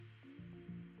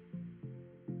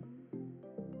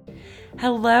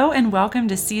Hello and welcome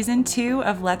to Season 2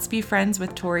 of Let's Be Friends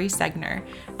with Tori Segner.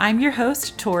 I'm your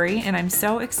host, Tori, and I'm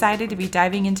so excited to be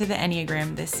diving into the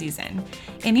Enneagram this season.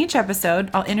 In each episode,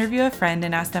 I'll interview a friend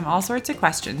and ask them all sorts of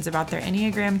questions about their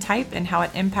Enneagram type and how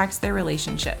it impacts their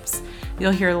relationships.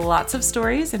 You'll hear lots of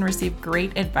stories and receive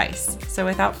great advice. So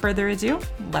without further ado,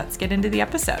 let's get into the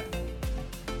episode.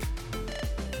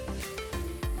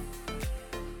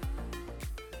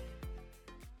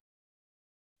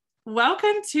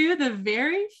 Welcome to the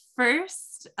very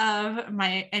first of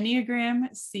my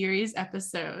Enneagram series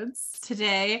episodes.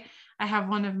 Today, I have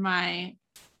one of my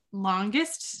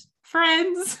longest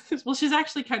friends. Well, she's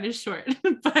actually kind of short,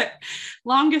 but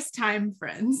longest time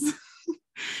friends,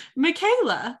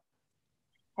 Michaela.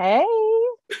 Hey,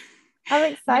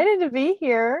 I'm excited to be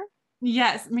here.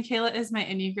 Yes, Michaela is my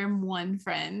Enneagram 1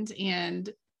 friend, and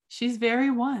she's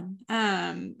very one.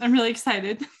 I'm really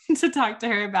excited to talk to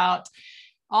her about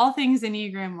all things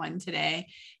Enneagram 1 today.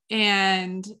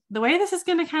 And the way this is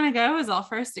going to kind of go is I'll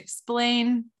first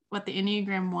explain what the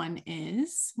Enneagram 1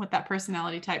 is, what that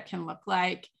personality type can look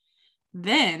like.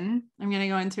 Then I'm going to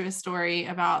go into a story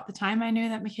about the time I knew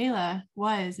that Michaela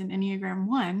was an Enneagram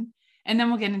 1, and then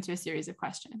we'll get into a series of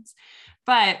questions.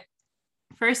 But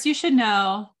first, you should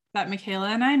know that Michaela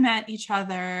and I met each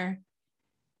other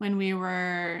when we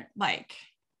were like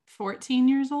 14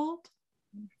 years old.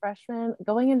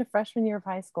 Going into freshman year of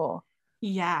high school.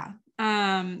 Yeah.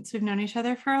 So we've known each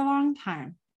other for a long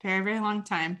time, very, very long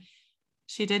time.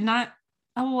 She did not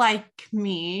like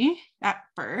me at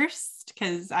first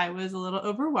because I was a little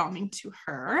overwhelming to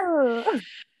her.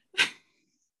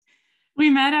 We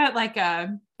met at like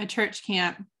a church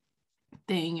camp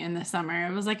thing in the summer.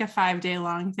 It was like a 5-day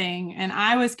long thing. And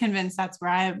I was convinced that's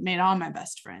where I made all my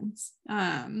best friends.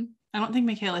 I don't think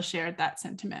Michaela shared that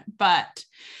sentiment, but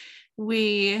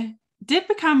we did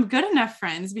become good enough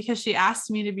friends because she asked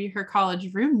me to be her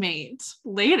college roommate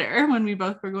later when we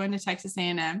both were going to Texas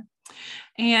A&M.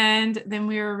 And then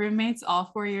we were roommates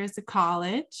all 4 years of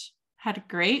college, had a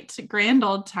great grand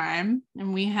old time.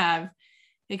 And we have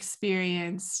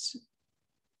experienced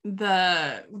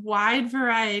the wide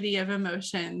variety of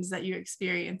emotions that you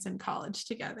experience in college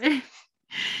together.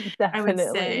 Definitely. I would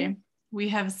say we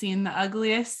have seen the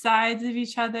ugliest sides of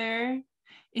each other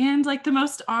and like the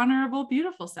most honorable,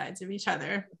 beautiful sides of each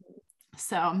other.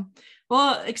 So,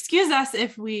 well, excuse us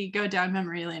if we go down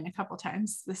memory lane a couple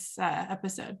times this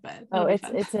episode, but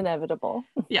it's inevitable.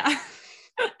 Yeah.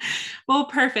 Well,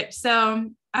 perfect. So,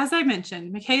 as I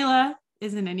mentioned, Michaela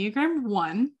is an Enneagram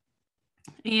 1,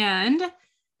 and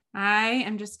I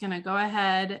am just going to go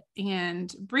ahead and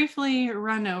briefly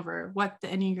run over what the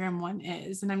Enneagram 1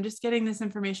 is. And I'm just getting this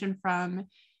information from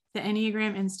the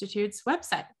Enneagram Institute's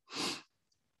website.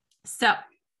 So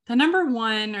the number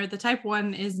 1, or the type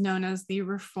 1, is known as the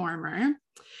reformer.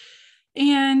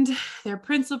 And they're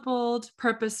principled,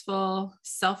 purposeful,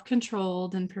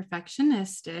 self-controlled, and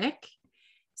perfectionistic.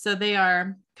 So they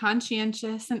are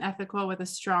conscientious and ethical with a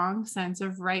strong sense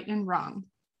of right and wrong.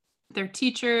 They're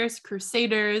teachers,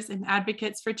 crusaders, and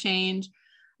advocates for change,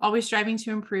 always striving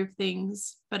to improve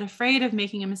things, but afraid of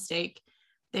making a mistake.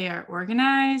 They are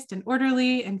organized and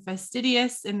orderly and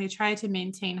fastidious, and they try to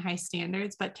maintain high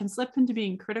standards, but can slip into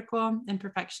being critical and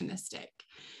perfectionistic.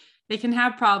 They can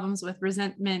have problems with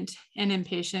resentment and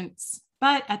impatience,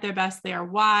 but at their best, they are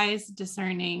wise,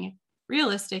 discerning,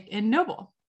 realistic, and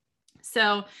noble.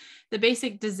 So the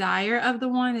basic desire of the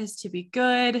 1 is to be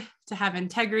good, to have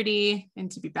integrity, and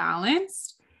to be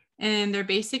balanced. And their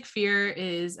basic fear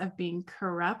is of being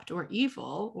corrupt or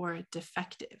evil or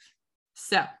defective.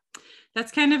 So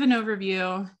that's kind of an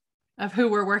overview of who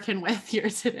we're working with here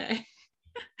today.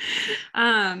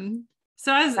 That's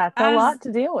a lot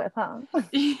to deal with, huh?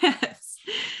 Yes.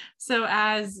 So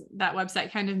as that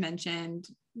website kind of mentioned,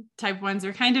 type 1s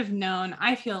are kind of known,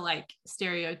 I feel like,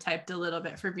 stereotyped a little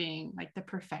bit for being like the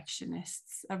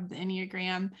perfectionists of the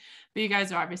Enneagram, but you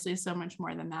guys are obviously so much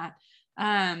more than that.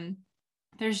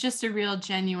 There's just a real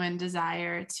genuine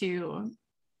desire to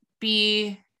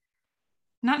be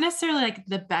not necessarily like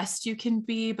the best you can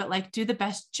be, but like do the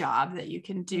best job that you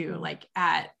can do, like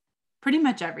at pretty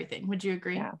much everything. Would you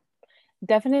agree? Yeah,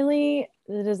 definitely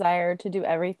the desire to do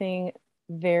everything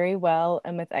very well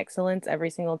and with excellence every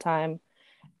single time.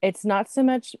 It's not so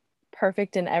much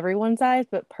perfect in everyone's eyes,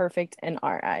 but perfect in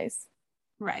our eyes.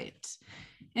 Right.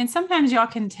 And sometimes y'all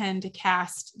can tend to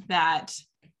cast that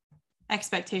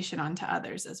expectation onto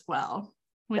others as well,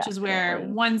 which Definitely. is where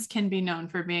 1s can be known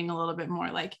for being a little bit more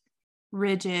like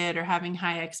rigid or having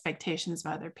high expectations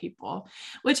of other people,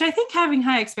 which I think having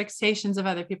high expectations of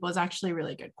other people is actually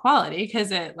really good quality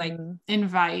because it like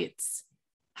invites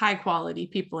high quality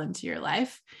people into your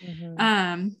life.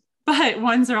 but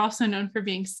ones are also known for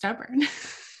being stubborn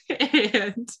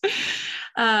and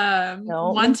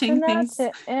Don't mention wanting that things.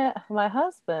 to my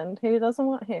husband. He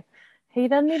doesn't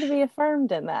need to be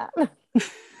affirmed in that.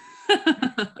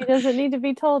 He doesn't need to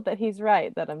be told that he's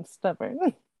right, that I'm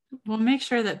stubborn. We'll make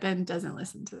sure that Ben doesn't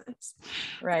listen to this.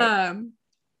 Right.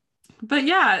 But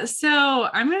yeah, so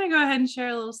I'm going to go ahead and share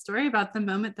a little story about the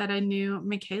moment that I knew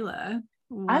Michaela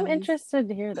I'm was interested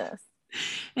to hear this.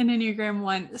 an Enneagram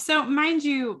 1. So, mind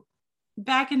you,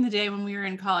 back in the day when we were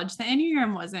in college, the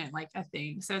Enneagram wasn't like a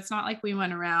thing. So, it's not like we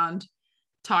went around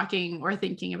talking or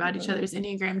thinking about each other's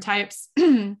Enneagram types.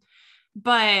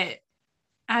 But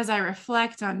as I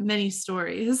reflect on many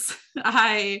stories,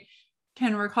 I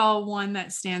can recall one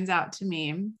that stands out to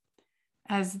me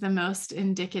as the most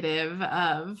indicative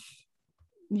of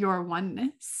your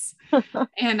oneness.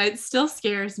 And it still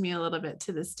scares me a little bit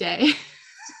to this day.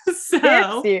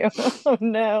 Scares you. Oh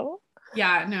no.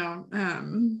 Yeah, no.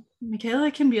 Michaela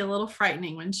can be a little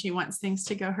frightening when she wants things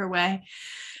to go her way.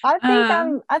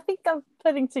 I think I'm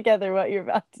putting together what you're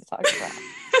about to talk about.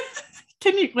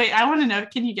 Can you wait? I want to know.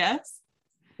 Can you guess?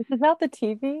 Is it about the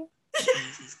TV?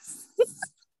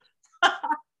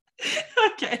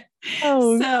 Okay.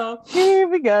 Oh, so here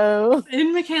we go.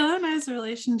 In Michaela and I's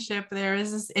relationship, there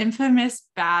is this infamous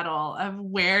battle of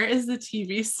where is the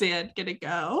TV stand gonna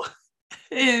go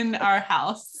in our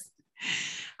house.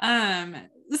 So I'm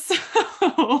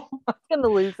gonna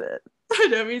lose it.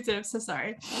 No, me too. I'm so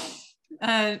sorry.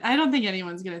 I don't think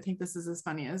anyone's gonna think this is as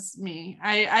funny as me.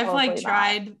 I've Probably like not.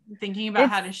 tried thinking about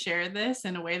how to share this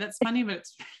in a way that's funny, but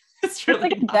it's really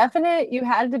like not. definite. You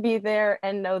had to be there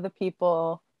and know the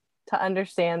people to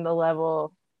understand the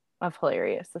level of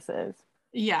hilarious this is.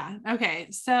 Yeah. Okay.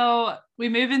 So we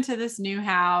move into this new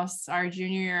house our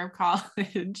junior year of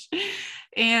college,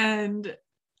 and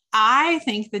I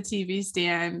think the TV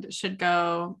stand should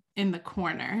go in the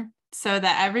corner so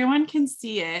that everyone can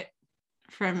see it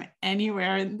from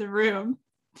anywhere in the room.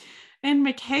 And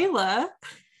Michaela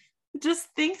just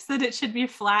thinks that it should be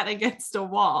flat against a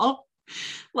wall.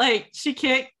 Like she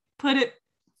can't put it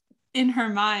in her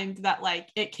mind that like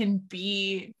it can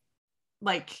be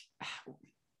like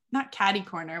not catty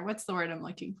corner. What's the word I'm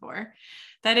looking for?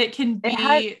 That it can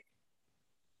be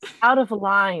out of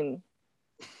line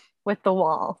with the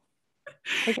wall.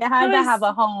 Like it had to have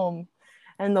a home,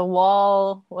 and the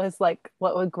wall was like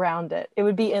what would ground it. It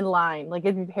would be in line, like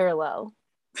it'd be parallel.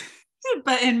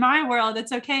 But in my world,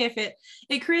 it's okay if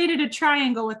it created a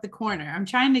triangle with the corner. I'm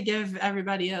trying to give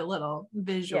everybody a little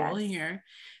visual here.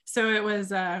 So it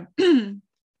was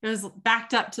it was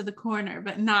backed up to the corner,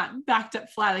 but not backed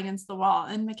up flat against the wall.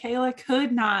 And Michaela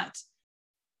could not,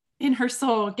 in her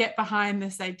soul, get behind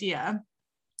this idea.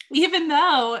 Even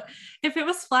though if it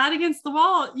was flat against the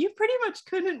wall, you pretty much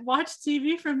couldn't watch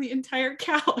TV from the entire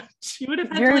couch. You would have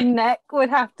had your neck would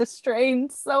have to strain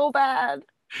so bad.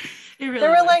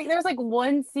 Really there's like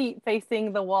one seat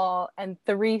facing the wall and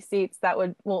 3 seats that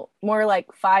would, well, more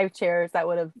like 5 chairs that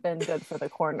would have been good for the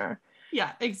corner.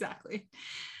 Yeah, exactly.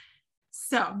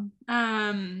 So,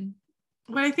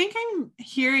 what I think I'm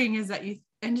hearing is that you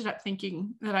ended up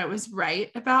thinking that I was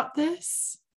right about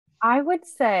this. I would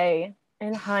say,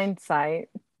 in hindsight,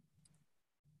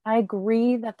 I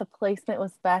agree that the placement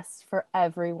was best for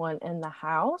everyone in the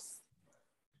house,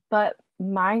 but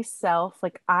myself,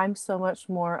 like I'm so much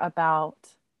more about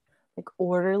like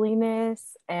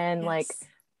orderliness and like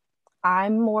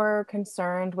I'm more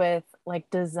concerned with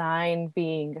like design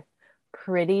being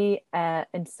pretty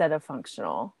instead of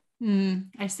functional.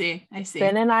 I see.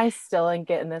 Ben and I still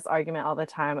get in this argument all the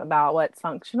time about what's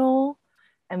functional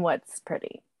and what's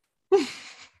pretty.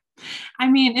 I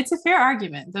mean, it's a fair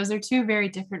argument. Those are two very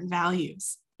different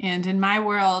values. And in my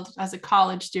world, as a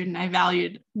college student, I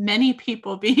valued many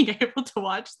people being able to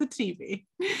watch the TV.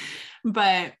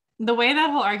 But the way that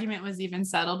whole argument was even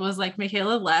settled was like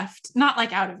Michaela left, not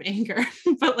like out of anger,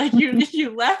 but like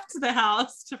you left the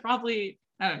house to probably,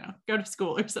 I don't know, go to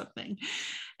school or something.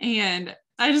 And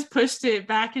I just pushed it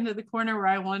back into the corner where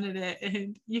I wanted it.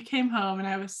 And you came home and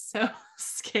I was so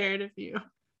scared of you.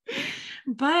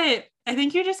 But I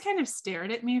think you just kind of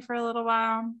stared at me for a little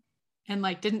while and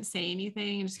like didn't say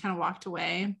anything and just kind of walked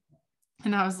away.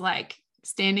 And I was like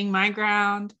standing my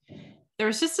ground. There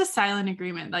was just a silent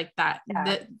agreement like that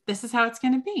this is how it's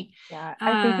going to be. Yeah,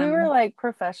 I think we were like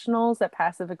professionals at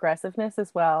passive aggressiveness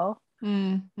as well.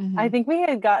 Mm-hmm. I think we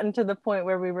had gotten to the point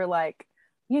where we were like,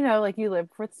 you know, like you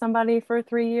lived with somebody for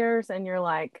 3 years and you're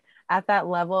like at that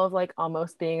level of like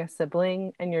almost being a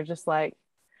sibling and you're just like,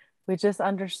 we just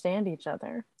understand each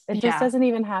other. It just doesn't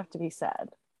even have to be said.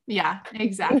 Yeah, You know,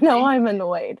 exactly. I'm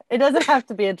annoyed. It doesn't have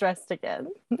to be addressed again.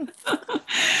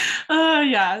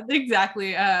 Yeah,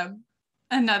 exactly.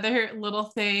 Another little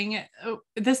thing,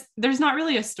 there's not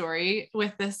really a story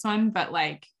with this one, but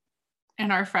like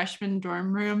in our freshman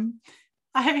dorm room,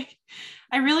 I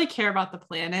I really care about the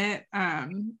planet I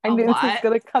a knew this was lot.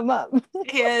 going to come up.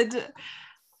 And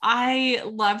I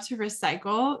love to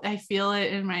recycle. I feel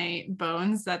it in my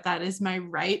bones that that is my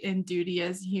right and duty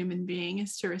as a human being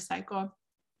is to recycle.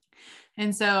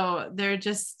 And so they're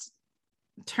just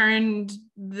turned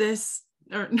this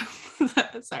or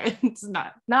sorry, it's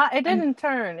not. Not, it I'm didn't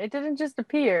turn. It didn't just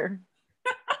appear.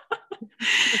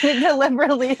 It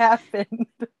deliberately happened.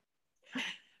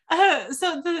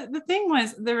 so the thing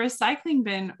was the recycling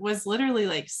bin was literally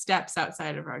like steps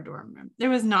outside of our dorm room. It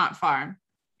was not far,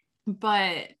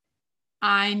 but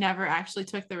I never actually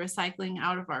took the recycling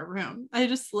out of our room. I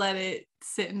just let it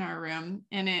sit in our room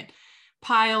and it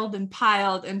piled and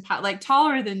piled and like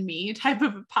taller than me type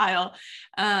of a pile.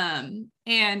 And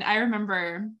I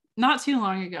remember not too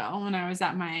long ago when I was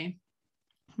at my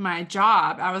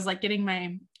job, I was like getting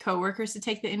my coworkers to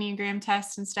take the Enneagram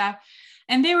test and stuff.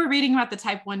 And they were reading about the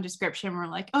type 1 description. We're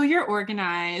like, oh, you're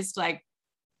organized. Like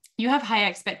you have high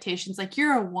expectations. Like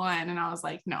you're a 1. And I was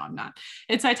like, no, I'm not.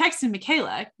 And so I texted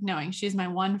Michaela knowing she's my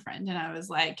 1 friend. And I was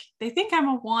like, they think I'm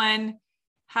a 1.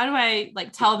 How do I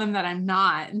like tell them that I'm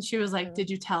not? And she was like, did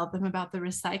you tell them about the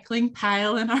recycling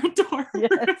pile in our dorm room?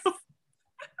 Yes.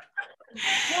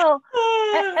 Well,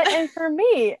 and for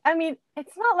me, I mean,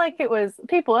 it's not like it was,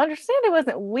 people understand it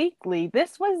wasn't weekly.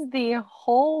 This was the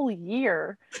whole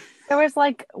year. There was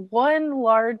like one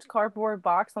large cardboard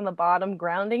box on the bottom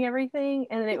grounding everything,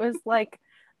 and it was like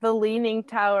the leaning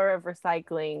tower of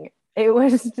recycling. It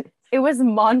was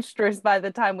monstrous by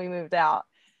the time we moved out.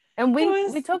 And It we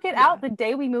was, took it yeah. out the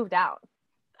day we moved out.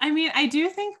 I mean, I do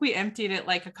think we emptied it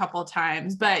like a couple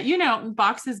times, but you know,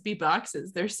 boxes be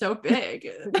boxes. They're so big.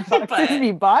 Boxes But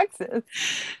be boxes.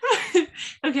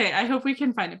 okay, I hope we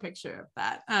can find a picture of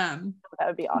that. That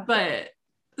would be awesome. But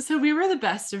so we were the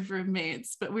best of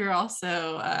roommates, but we were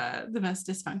also the most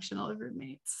dysfunctional of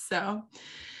roommates. So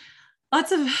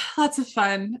lots of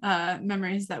fun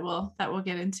memories that we'll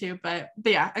get into. But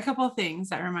yeah, a couple of things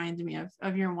that reminded me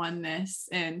of your oneness,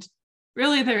 and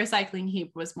really the recycling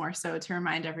heap was more so to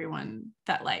remind everyone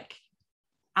that like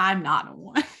I'm not a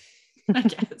 1. I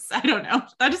guess I don't know.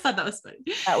 I just thought that was funny.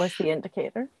 That was the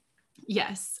indicator.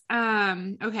 Yes.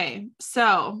 Okay.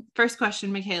 So first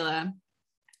question, Michaela,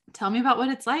 tell me about what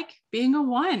it's like being a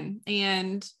 1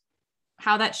 and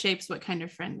how that shapes what kind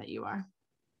of friend that you are.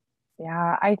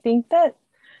 Yeah, I think that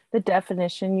the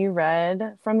definition you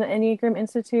read from the Enneagram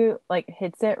Institute like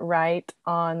hits it right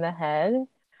on the head.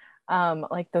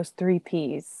 Like those 3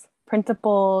 Ps: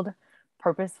 principled,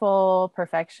 purposeful,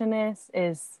 perfectionist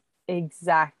is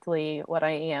exactly what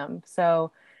I am.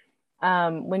 So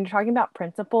when you're talking about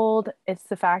principled, it's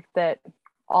the fact that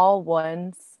all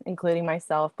 1s, including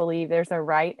myself, believe there's a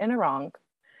right and a wrong.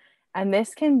 And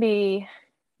this can be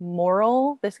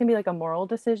moral, this can be like a moral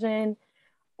decision,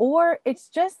 or it's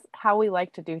just how we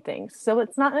like to do things. So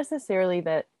it's not necessarily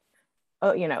that,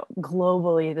 oh,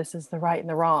 globally, this is the right and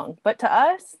the wrong. But to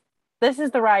us, this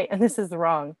is the right and this is the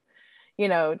wrong.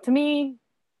 To me,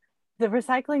 the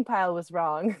recycling pile was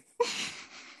wrong.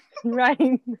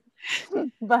 Right.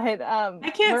 But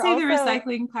I can't we're say the also,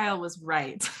 recycling pile was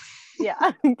right.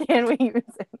 yeah, can we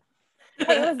use it?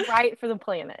 It was right for the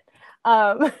planet.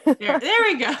 There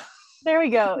we go. There we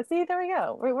go. See, there we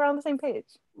go. We're on the same page.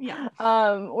 Yeah.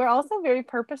 We're also very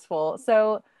purposeful.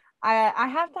 So I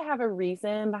have to have a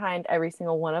reason behind every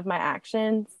single one of my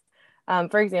actions.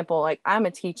 For example, like I'm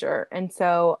a teacher, and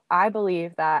so I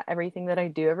believe that everything that I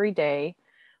do every day,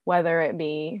 whether it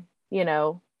be,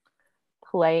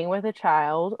 playing with a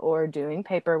child or doing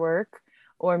paperwork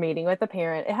or meeting with a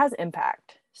parent, it has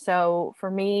impact. So for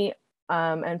me,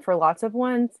 and for lots of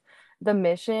 1s, the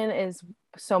mission is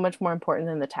so much more important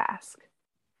than the task.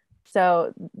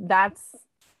 So that's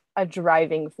a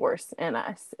driving force in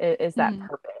us, is that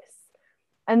purpose.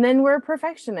 And then we're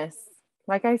perfectionists.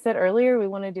 Like I said earlier, we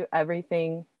want to do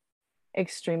everything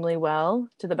extremely well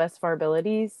to the best of our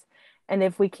abilities. And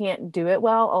if we can't do it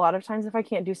well, a lot of times if I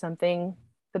can't do something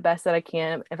the best that I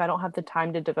can, if I don't have the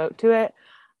time to devote to it,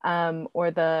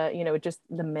 or just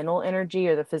the mental energy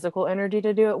or the physical energy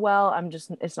to do it well,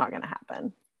 it's not going to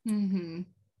happen.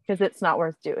 Because it's not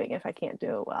worth doing if I can't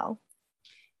do it well.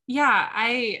 Yeah,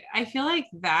 I feel like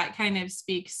that kind of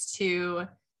speaks to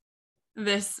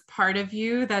this part of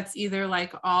you that's either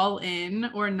like all in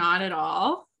or not at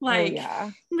all. Like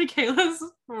yeah. Michaela's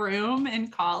room in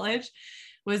college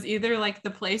was either like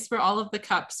the place where all of the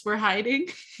cups were hiding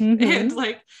and Mm-hmm.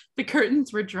 like the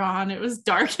curtains were drawn. It was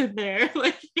dark in there.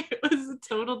 Like it was a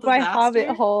total My Hobbit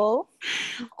disaster. hole.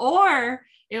 Or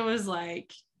it was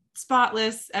like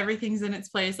spotless, everything's in its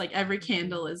place, like every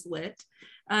candle is lit.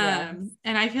 Yes.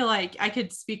 And I feel like I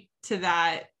could speak to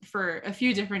that for a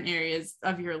few different areas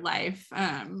of your life,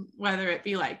 whether it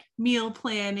be like meal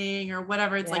planning or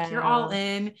whatever. It's like you're all Yeah.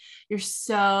 in, you're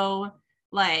so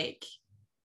like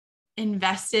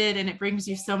invested, and it brings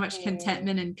you so much Mhm.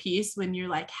 contentment and peace when you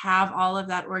like have all of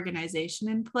that organization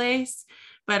in place.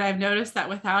 But I've noticed that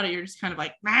without it, you're just kind of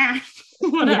like, Yeah.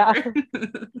 whatever.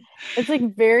 It's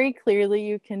like very clearly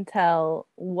you can tell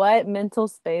what mental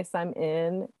space I'm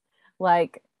in.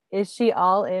 Like, is she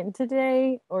all in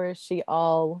today or is she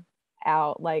all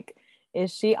out? Like,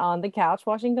 is she on the couch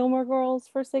watching Gilmore Girls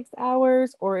for 6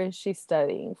 hours or is she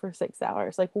studying for 6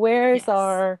 hours? Like, Yes. how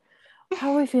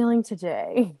are we feeling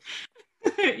today?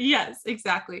 Yes,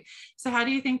 exactly. So how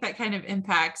do you think that kind of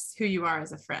impacts who you are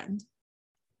as a friend?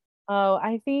 Oh,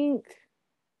 I think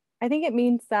it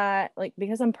means that, like,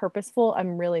 because I'm purposeful,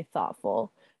 I'm really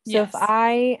thoughtful. So if Yes.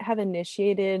 I have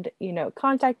initiated,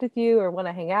 contact with you or want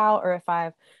to hang out, or if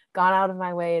I've gone out of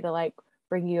my way to like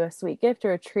bring you a sweet gift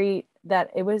or a treat,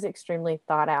 that it was extremely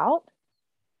thought out.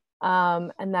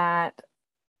 And that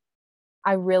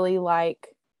I really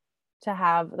like to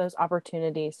have those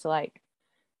opportunities to like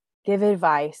give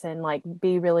advice and like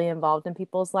be really involved in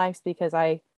people's lives because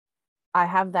I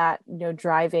have that,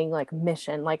 driving like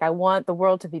mission. Like I want the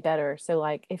world to be better. So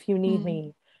like if you need Mm-hmm.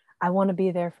 me, I want to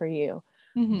be there for you.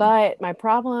 Mm-hmm. But my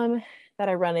problem that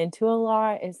I run into a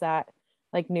lot is that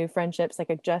like new friendships, like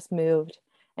I just moved.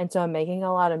 And so I'm making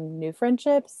a lot of new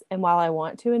friendships. And while I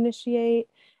want to initiate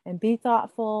and be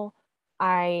thoughtful,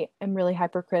 I am really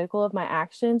hypercritical of my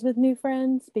actions with new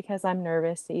friends because I'm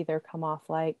nervous to either come off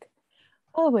like,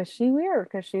 oh, is she weird?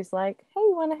 Because she's like, hey,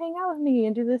 you want to hang out with me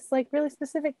and do this like really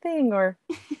specific thing? Or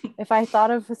if I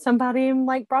thought of somebody and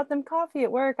like brought them coffee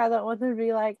at work, I don't want them to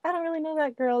be like, I don't really know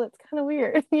that girl. That's kind of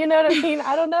weird. You know what I mean?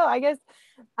 I don't know. I guess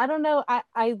I don't know.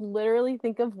 I literally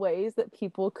think of ways that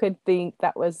people could think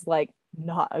that was like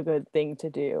not a good thing to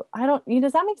do. I don't,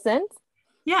 does that make sense?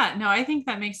 Yeah, no, I think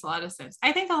that makes a lot of sense.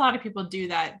 I think a lot of people do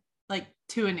that like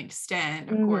to an extent,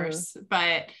 of Mm-hmm. course,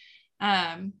 but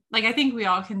like I think we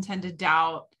all can tend to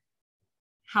doubt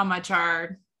how much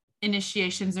our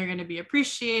initiations are going to be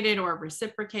appreciated or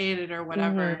reciprocated or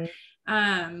whatever. Mm-hmm.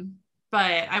 Um,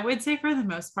 but I would say for the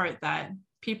most part that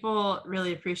people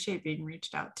really appreciate being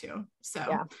reached out to. So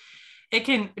Yeah. it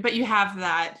can, but you have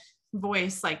that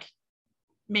voice like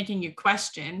making you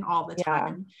question all the Yeah.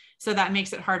 time. So that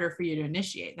makes it harder for you to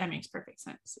initiate. That makes perfect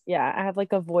sense. Yeah. I have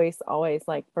like a voice always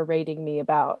like berating me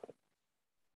about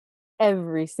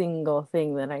every single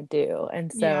thing that I do.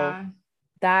 And so Yeah.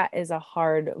 that is a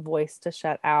hard voice to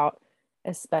shut out,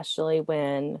 especially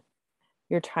when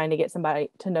you're trying to get somebody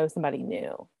to know somebody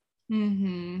new.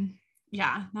 Mm-hmm.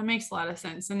 Yeah, that makes a lot of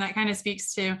sense. And that kind of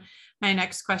speaks to my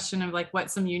next question of like what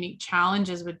some unique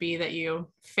challenges would be that you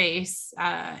face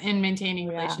in maintaining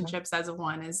Oh, yeah. relationships as a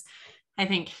one is I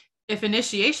think if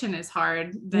initiation is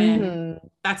hard, then Hmm.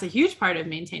 that's a huge part of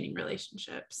maintaining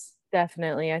relationships.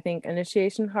 Definitely. I think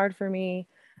initiation hard for me.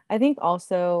 I think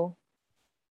also,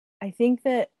 I think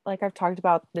that like I've talked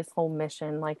about this whole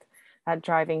mission, like that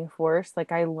driving force.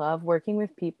 Like I love working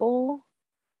with people,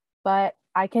 but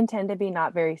I can tend to be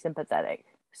not very sympathetic.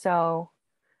 So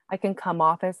I can come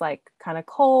off as like kind of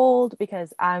cold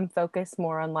because I'm focused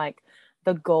more on like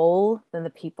the goal than the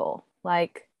people.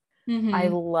 Like I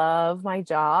Mm-hmm. love my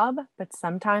job, but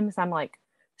sometimes I'm like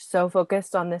so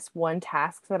focused on this one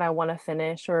task that I want to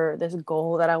finish or this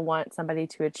goal that I want somebody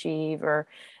to achieve or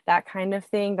that kind of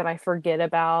thing that I forget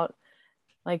about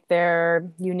like their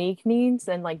unique needs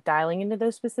and like dialing into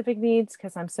those specific needs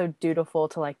because I'm so dutiful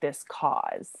to like this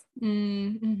cause. Does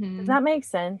Mm-hmm. that make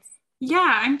sense?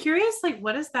 Yeah, I'm curious, like,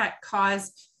 what does that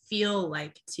cause feel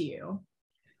like to you?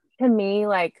 To me,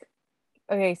 like,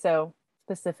 okay, so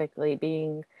specifically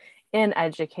being in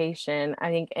education,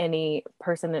 I think any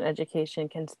person in education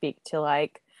can speak to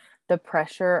like the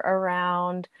pressure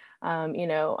around,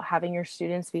 having your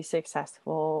students be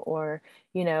successful or,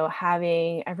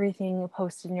 having everything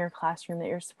posted in your classroom that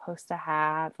you're supposed to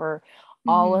have, or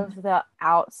all Mm-hmm. of the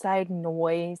outside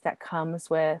noise that comes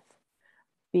with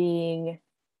being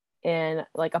in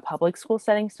like a public school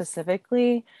setting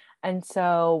specifically. And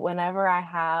so whenever I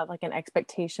have like an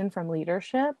expectation from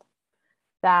leadership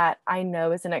that I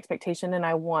know is an expectation and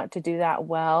I want to do that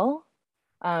well,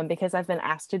 because I've been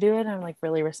asked to do it, I'm like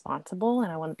really responsible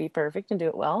and I want to be perfect and do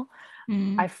it well. I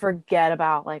Mm-hmm. forget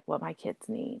about like what my kids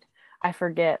need. I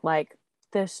forget like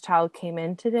this child came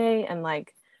in today and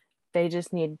like they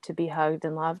just need to be hugged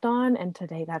and loved on, and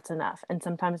today that's enough. And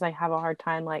sometimes I have a hard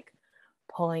time like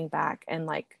pulling back and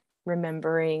like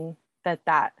remembering that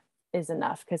that is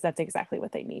enough, because that's exactly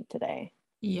what they need today.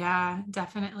 Yeah,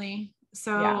 definitely.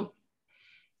 Yeah. So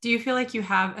do you feel like you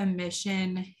have a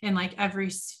mission in like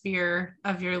every sphere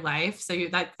of your life? So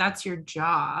that's your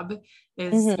job,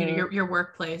 is Hmm. your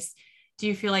workplace. Do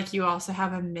you feel like you also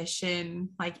have a mission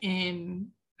like in,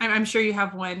 I'm sure you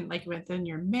have one like within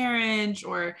your marriage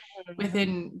or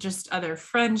within just other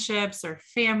friendships or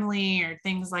family or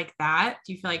things like that?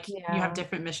 Do you feel like you have Yeah.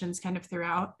 different missions kind of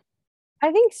throughout?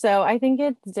 I think so. I think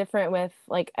it's different with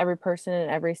like every person in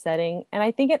every setting. And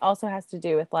I think it also has to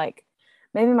do with like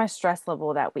maybe my stress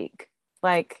level that week.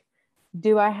 Like,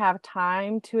 do I have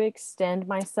time to extend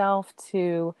myself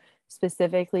to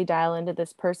specifically dial into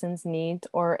this person's needs,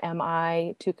 or am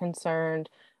I too concerned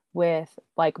with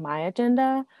like my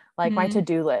agenda, like my Mm.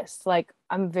 to-do list? Like,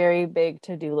 I'm very big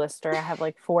to-do lister. I have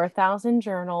like 4,000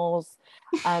 journals.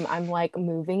 I'm like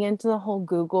moving into the whole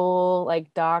Google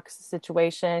like Docs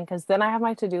situation, because then I have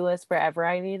my to-do list wherever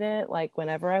I need it, like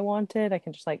whenever I want it. I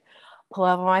can just like pull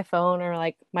up on my phone or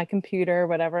like my computer,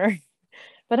 whatever.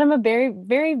 But I'm a very,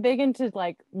 very big into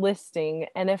like listing.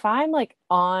 And if I'm like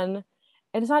on,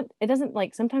 it's not, it doesn't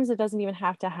like, sometimes it doesn't even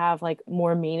have to have like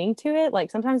more meaning to it. Like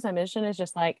sometimes my mission is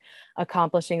just like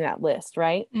accomplishing that list,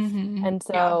 right? Hmm. And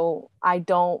Yeah, so I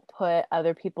don't put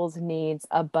other people's needs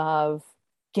above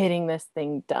getting this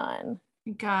thing done.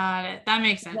 got it. That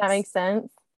makes Does that sense. make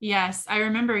sense? Yes, I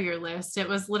remember your list. It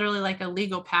was literally like a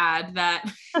legal pad that,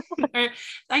 or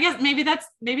I guess maybe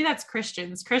that's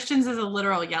Christians. Christians is a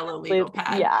literal yellow legal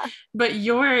pad, Yeah. but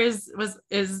yours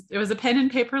it was a pen and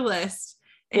paper list.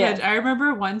 And Yes. I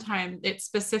remember one time it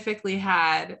specifically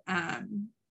had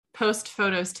post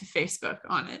photos to Facebook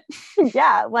on it.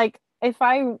 Yeah. Like if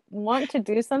I want to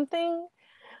do something,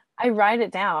 I write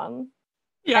it down.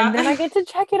 And then I Yeah. get to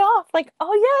check it off. Like,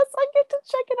 oh yes, I get to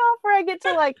check it off, or I get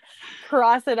to like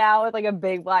cross it out with like a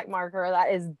big black marker.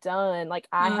 That is done. Like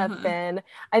Uh-huh.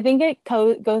 I think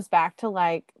it goes back to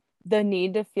like the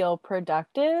need to feel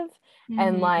productive,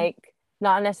 and Hmm. like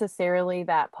not necessarily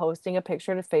that posting a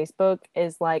picture to Facebook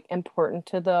is like important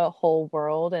to the whole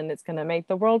world and it's going to make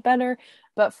the world better.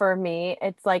 But for me,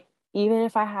 it's like, even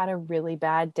if I had a really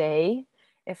bad day,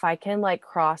 if I can like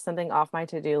cross something off my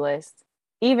to-do list,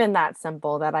 even that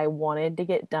simple, that I wanted to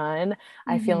get done,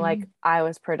 I feel like Hmm. I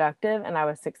was productive and I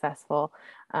was successful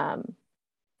um,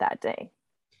 that day.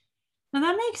 Now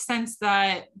that makes sense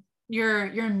that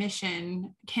your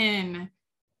mission can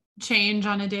change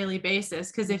on a daily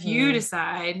basis, because if you Hmm.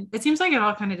 decide, it seems like it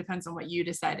all kind of depends on what you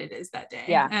decide it is that day.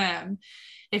 Yeah.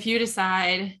 If you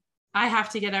decide I have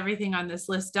to get everything on this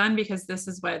list done because this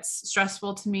is what's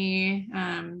stressful to me,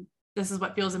 this is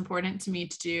what feels important to me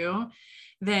to do,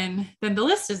 then the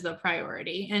list is the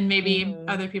priority, and maybe Hmm.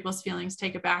 other people's feelings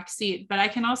take a back seat. But I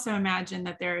can also imagine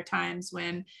that there are times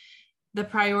when the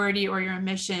priority or your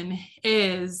mission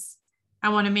is, I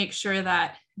want to make sure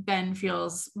that Ben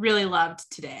feels really loved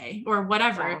today or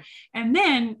whatever. Yeah. And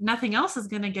then nothing else is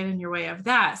going to get in your way of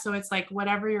that. So it's like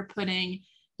whatever you're putting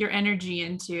your energy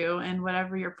into and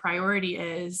whatever your priority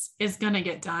is going to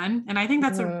get done. And I think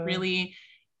that's a Hmm. really,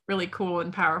 really cool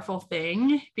and powerful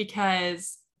thing,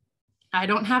 because I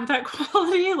don't have that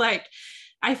quality. Like,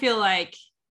 I feel like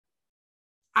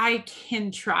I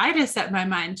can try to set my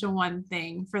mind to one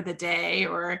thing for the day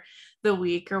or the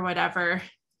week or whatever,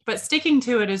 but sticking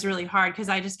to it is really hard because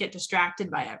I just get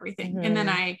distracted by everything. And then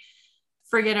Hmm. I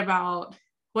forget about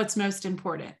what's most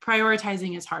important.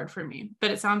 Prioritizing is hard for me,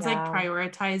 but it sounds like Yeah,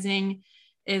 prioritizing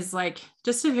is like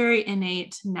just a very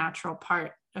innate, natural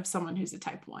part of someone who's a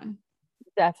type one.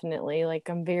 definitely. Like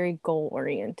I'm very goal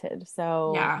oriented.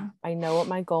 So Yeah. I know what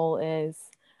my goal is.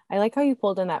 I like how you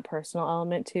pulled in that personal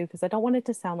element too, because I don't want it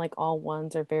to sound like all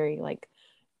ones are very like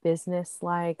business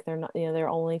like. They're not, they're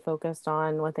only focused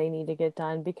on what they need to get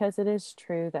done, because it is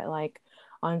true that like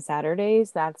on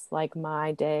Saturdays, that's like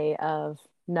my day of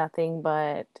nothing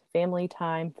but family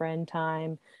time, friend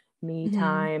time, me Mm-hmm.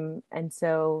 time. And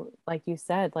so, like you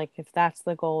said, like if that's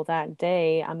the goal that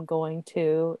day, I'm going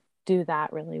to do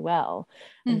that really well.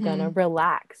 I'm gonna Mm-hmm.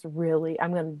 relax really.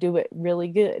 I'm gonna do it really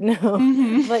good. No,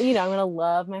 Mm-hmm. but I'm gonna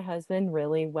love my husband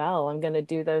really well. I'm gonna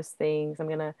do those things. I'm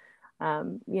gonna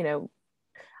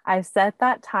I set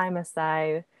that time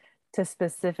aside to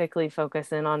specifically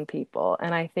focus in on people.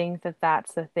 And I think that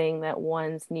that's the thing that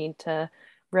ones need to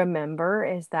remember,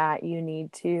 is that you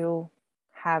need to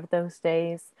have those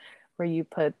days where you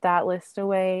put that list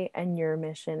away and your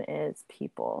mission is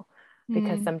people,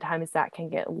 because Mm-hmm. sometimes that can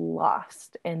get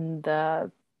lost in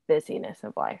the busyness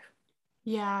of life.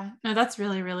 Yeah, no, that's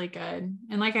really, really good.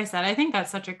 And like I said, I think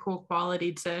that's such a cool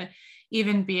quality to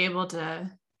even be able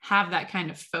to have that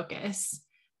kind of focus,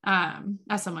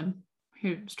 as someone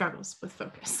who struggles with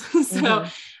focus. So Mm-hmm.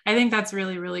 I think that's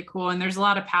really, really cool. And there's a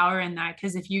lot of power in that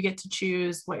because if you get to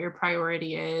choose what your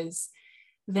priority is,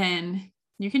 then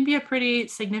you can be a pretty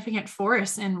significant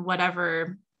force in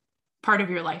whatever part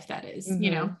of your life that is,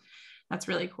 Mm-hmm. that's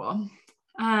really cool.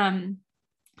 Um,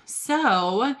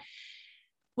 so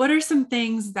what are some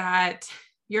things that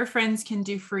your friends can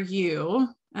do for you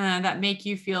that make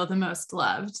you feel the most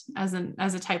loved as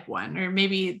a type one, or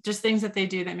maybe just things that they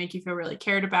do that make you feel really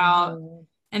cared about, Mm-hmm.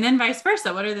 and then vice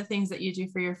versa? What are the things that you do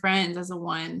for your friends as a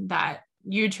one that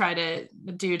you try to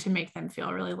do to make them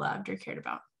feel really loved or cared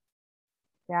about?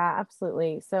 Yeah,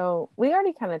 absolutely. So we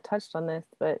already kind of touched on this,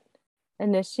 but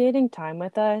initiating time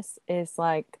with us is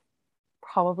like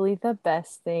probably the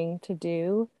best thing to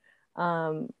do.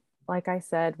 Um, like I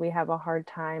said, we have a hard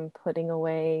time putting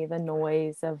away the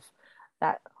noise of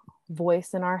that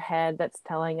voice in our head that's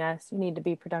telling us you need to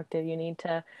be productive, you need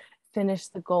to finish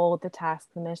the goal, the task,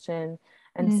 the mission.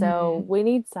 And so Mm-hmm. we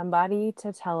need somebody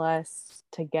to tell us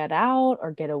to get out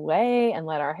or get away and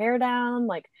let our hair down.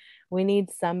 Like we need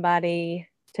somebody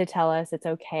to tell us it's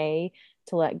okay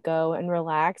to let go and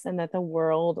relax, and that the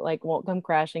world like won't come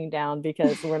crashing down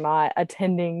because we're not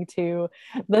attending to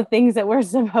the things that we're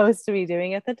supposed to be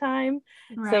doing at the time.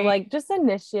 So Right. like just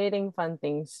initiating fun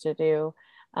things to do.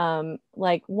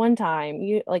 Like one time,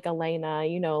 you like Elena,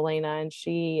 Elena, and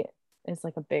she is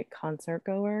like a big concert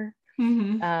goer,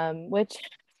 Mm-hmm. which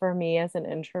for me as an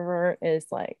introvert is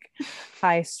like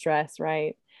high stress,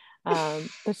 right?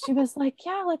 But she was like,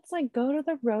 yeah, let's like go to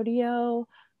the rodeo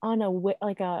on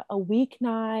like a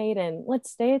weeknight, and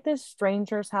let's stay at this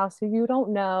stranger's house who you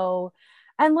don't know,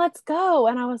 and let's go.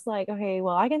 And I was like, okay,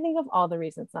 well, I can think of all the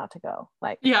reasons not to go.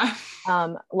 Like Yeah.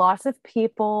 lots of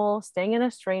people, staying in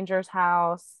a stranger's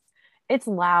house, it's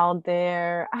loud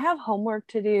there, I have homework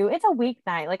to do, it's a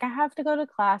weeknight, like I have to go to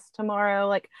class tomorrow.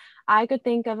 Like I could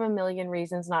think of a million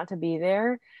reasons not to be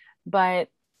there, but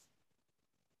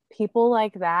people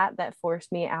like that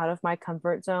force me out of my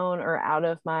comfort zone or out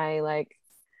of my like,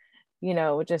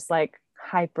 just like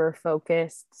hyper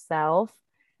focused self.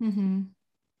 Mm-hmm.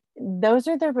 Those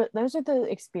are the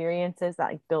experiences that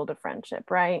like build a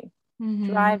friendship, right? Mm-hmm.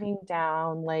 Driving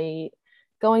down late,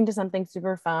 going to something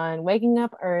super fun, waking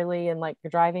up early, and like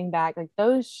you're driving back, like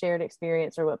those shared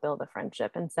experiences are what build a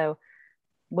friendship. And so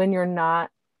when you're not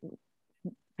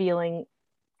feeling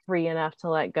free enough to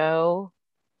let go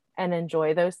and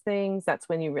enjoy those things, that's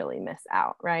when you really miss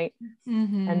out, right? And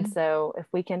Mm-hmm. so if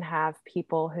we can have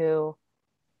people who,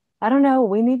 I don't know,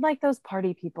 we need like those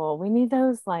party people, we need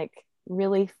those like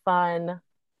really fun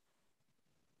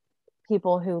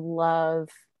people who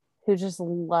just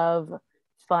love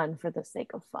fun for the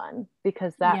sake of fun,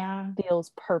 because that Yeah.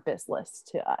 feels purposeless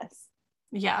to us.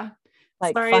 Yeah.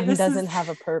 Like Sorry, fun this is doesn't have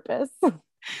a purpose.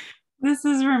 this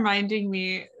is reminding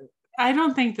me. I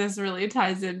don't think this really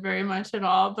ties in very much at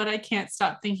all, but I can't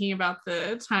stop thinking about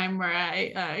the time where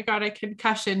I got a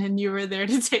concussion and you were there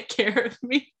to take care of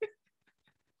me.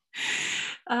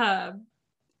 um,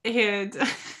 and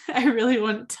I really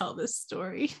want to tell this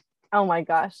story. Oh my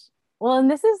gosh. Well, and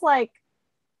this is like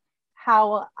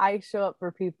how I show up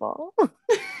for people.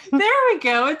 There we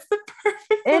go. It's the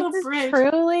perfect little It's bridge.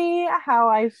 truly how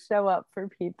I show up for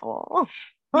people.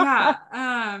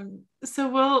 Yeah. So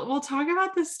we'll talk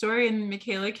about this story, and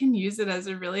Michaela can use it as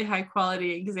a really high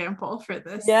quality example for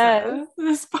Yes.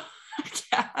 this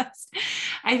podcast.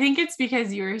 I think it's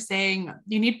because you were saying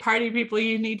you need party people,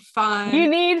 you need You fun.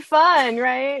 need fun,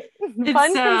 right? And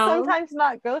Fun can so sometimes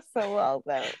not go so well,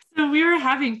 though. so we were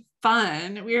having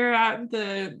fun. We were at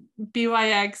the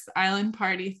BYX island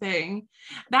party thing.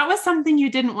 That was something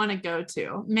you didn't want to go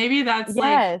to. Maybe that's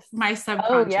like Yes. my Oh,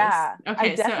 subconscious. yeah. I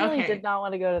Okay, so definitely did okay. not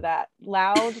want to go to that.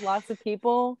 Loud, lots of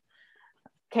people,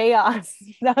 chaos.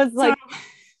 That was So like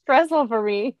stressful for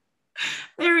me.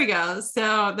 there we go.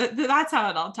 So that's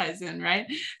how it all ties in, right?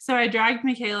 So I dragged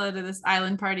Michaela to this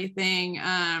island party thing.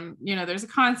 There's a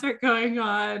concert going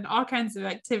on, all kinds of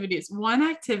activities. One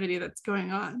activity that's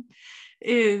going on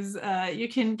is you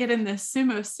can get in this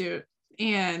sumo suit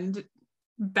and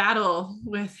battle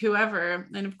with whoever.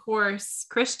 And of course,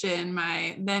 Christian,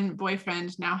 my then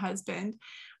boyfriend, now husband,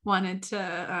 wanted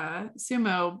to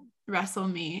sumo wrestle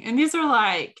me. And these are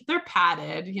like, they're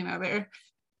padded,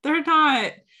 they're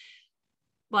not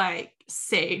like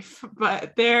safe,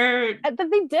 but they're But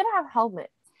they did have helmets.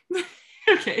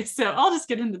 okay. So I'll just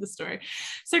get into the story.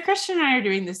 So Christian and I are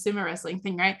doing this sumo wrestling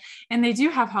thing, right? And they do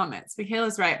have helmets.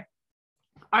 Michaela's right.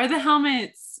 Are the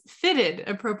helmets fitted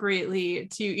appropriately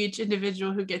to each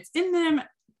individual who gets in them.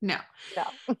 No.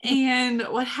 And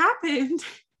what happened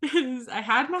is I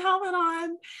had my helmet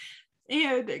on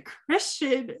and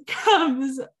Christian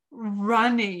comes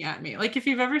running at me. Like if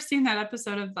you've ever seen that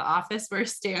episode of The Office where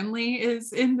Stanley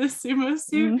is in the sumo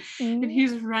suit and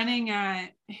he's running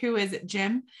at, who is it,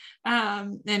 Jim?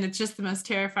 And it's just the most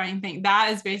terrifying thing.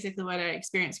 That is basically what I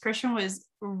experienced. Christian was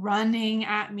running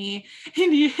at me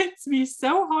and he hits me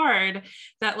so hard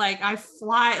that like I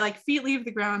fly, like feet leave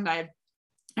the ground. I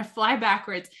fly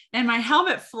backwards and my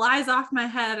helmet flies off my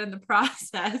head in the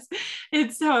process.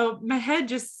 And so my head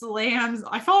just slams,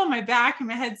 I fall on my back and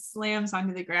my head slams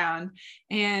onto the ground.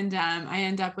 And I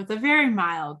end up with a very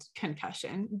mild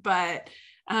concussion, but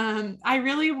I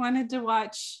really wanted to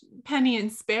watch Penny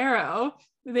and Sparrow.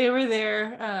 They were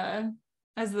there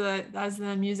as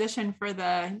the musician for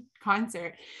the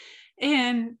concert.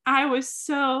 And I was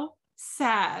so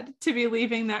sad to be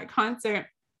leaving that concert.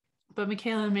 But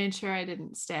Michaela made sure I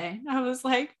didn't stay. I was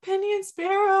like, Penny and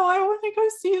Sparrow, I want to go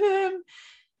see them.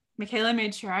 Michaela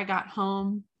made sure I got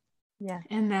home. Yeah.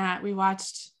 And that we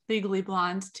watched Legally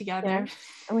Blonde together. Yeah.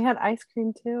 And we had ice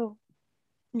cream too.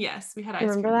 Yes, we had ice cream.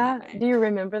 Remember that? Do you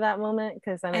remember that moment?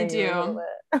 Because I do.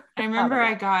 I remember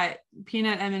I got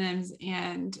peanut M&Ms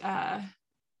and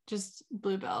just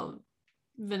Bluebell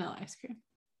vanilla ice cream.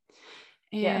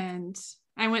 And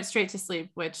I went straight to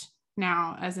sleep, which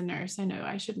now as a nurse I know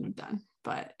I shouldn't have done,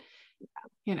 but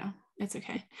you know, it's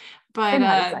okay.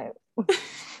 But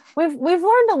we've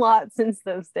learned a lot since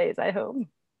those days, I hope.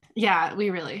 Yeah, we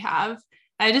really have.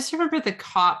 I just remember the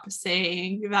cop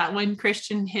saying that when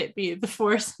Christian hit me, the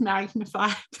force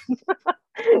magnified.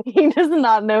 He does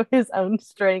not know his own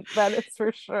strength, that is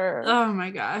for sure. Oh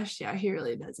my gosh, yeah, he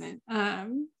really doesn't.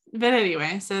 But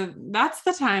anyway, so that's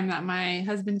the time that my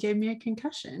husband gave me a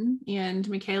concussion and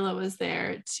Michaela was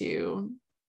there to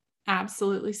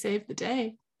absolutely save the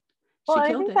day. Well,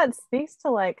 I think that speaks to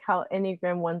like how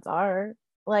Enneagram ones are.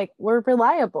 Like we're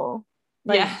reliable.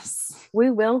 Like, yes.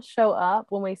 We will show up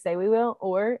when we say we will,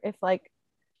 or if like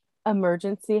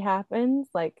emergency happens,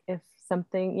 like if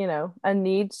something, you know, a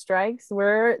need strikes,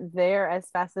 we're there as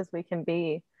fast as we can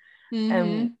be.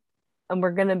 And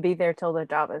we're going to be there till the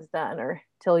job is done or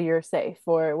till you're safe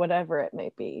or whatever it may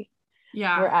be.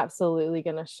 Yeah. We're absolutely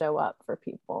going to show up for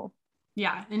people.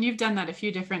 Yeah. And you've done that a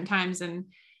few different times in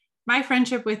my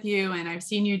friendship with you, and I've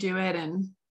seen you do it and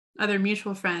other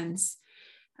mutual friends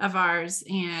of ours.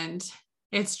 And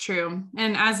it's true.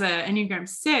 And as a Enneagram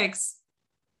 6,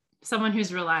 someone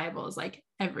who's reliable is like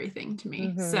everything to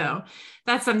me. So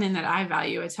that's something that I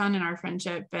value a ton in our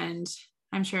friendship. And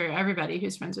I'm sure everybody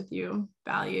who's friends with you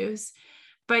values.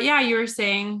 But yeah, you were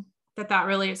saying that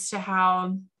relates to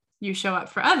how you show up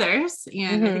for others.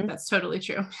 And I think that's totally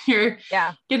true. You're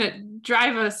going to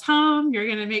drive us home. You're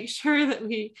going to make sure that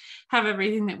we have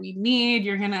everything that we need.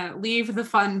 You're going to leave the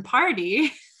fun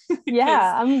party.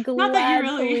 Yeah, I'm glad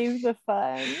to leave the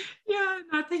fun. Yeah,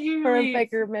 not that you for really a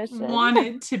bigger mission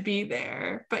wanted to be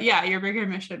there. But yeah, your bigger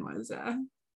mission was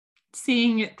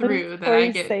seeing it through that I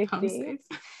get home safe.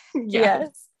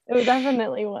 Yes, it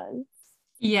definitely was.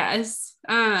 Yes.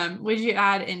 Would you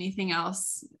add anything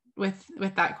else with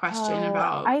that question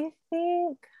about? I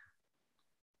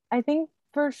think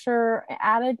for sure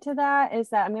added to that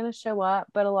is that I'm going to show up,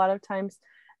 but a lot of times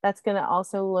that's going to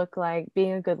also look like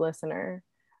being a good listener,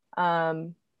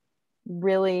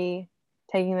 really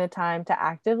taking the time to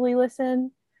actively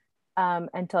listen,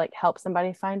 and to like help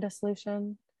somebody find a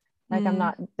solution. Like I'm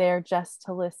not there just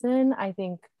to listen. I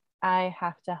think I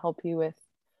have to help you with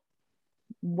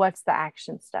what's the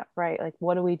action step, right? Like,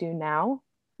 what do we do now?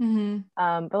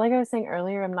 But like I was saying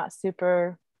earlier, I'm not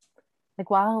super, like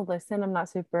while I'll listen, I'm not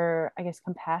super, I guess,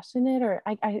 compassionate or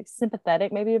I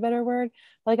sympathetic, maybe a better word.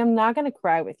 Like I'm not going to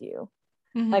cry with you.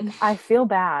 Like I feel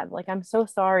bad. Like I'm so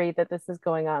sorry that this is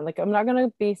going on. Like I'm not going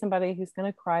to be somebody who's going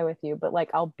to cry with you, but like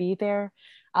I'll be there,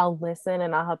 I'll listen,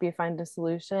 and I'll help you find a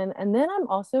solution. And then I'm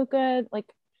also good, like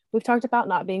we've talked about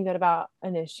not being good about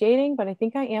initiating, but I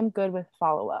think I am good with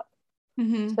follow-up.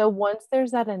 So once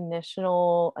there's that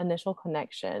initial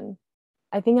connection,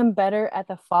 I think I'm better at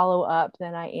the follow-up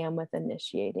than I am with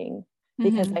initiating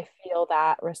because I feel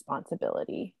that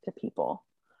responsibility to people.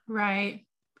 Right.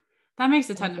 That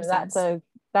makes a ton of sense.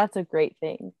 That's a great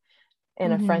thing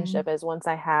in a friendship is once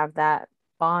I have that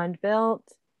bond built,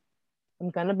 I'm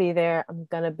going to be there, I'm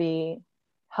going to be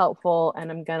helpful,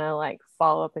 and I'm going to like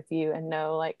follow up with you and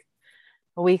know like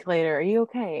a week later, are you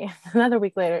okay? Another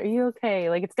week later, are you okay?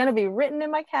 Like it's going to be written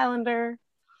in my calendar,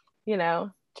 you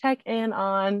know, check in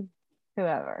on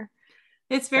whoever.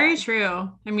 It's very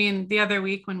true. I mean, the other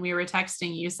week when we were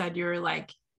texting, you said you were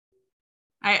like,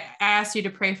 I asked you to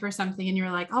pray for something and you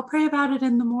were like, I'll pray about it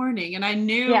in the morning. And I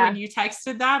knew when Yeah. you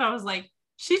texted that, I was like,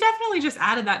 she definitely just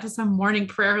added that to some morning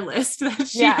prayer list that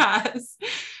she Yeah. has,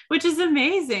 which is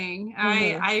amazing.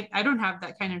 Mm-hmm. I don't have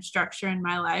that kind of structure in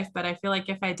my life, but I feel like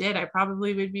if I did, I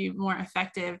probably would be more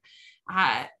effective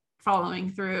at following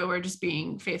through or just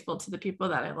being faithful to the people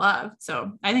that I love.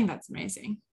 So I think that's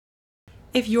amazing.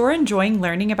 If you're enjoying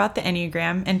learning about the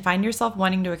Enneagram and find yourself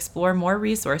wanting to explore more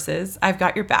resources, I've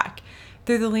got your back.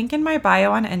 Through the link in my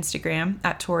bio on Instagram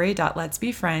at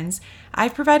tori.letsbefriends,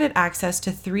 I've provided access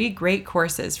to 3 great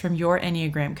courses from your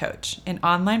Enneagram coach, an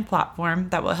online platform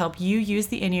that will help you use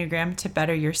the Enneagram to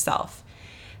better yourself.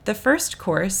 The first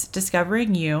course,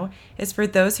 Discovering You, is for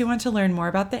those who want to learn more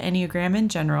about the Enneagram in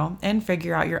general and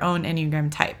figure out your own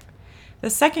Enneagram type. The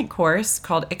second course,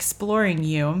 called Exploring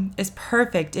You, is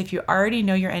perfect if you already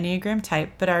know your Enneagram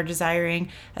type but are desiring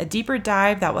a deeper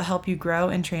dive that will help you grow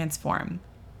and transform.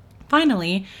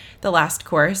 Finally, the last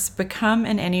course, Become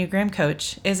an Enneagram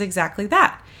Coach, is exactly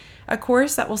that. A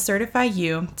course that will certify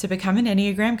you to become an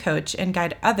Enneagram coach and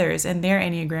guide others in their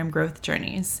Enneagram growth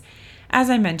journeys. As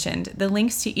I mentioned, the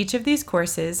links to each of these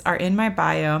courses are in my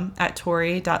bio at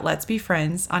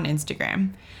tori.letsbefriends on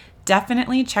Instagram.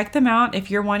 Definitely check them out if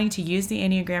you're wanting to use the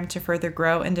Enneagram to further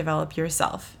grow and develop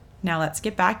yourself. Now let's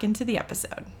get back into the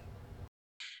episode.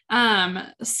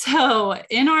 So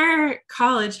in our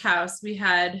college house, we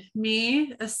had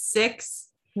me, a 6.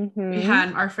 Mm-hmm. We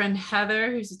had our friend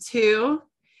Heather, who's a 2.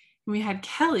 And we had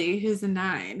Kelly, who's a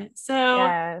 9. So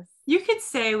Yes. you could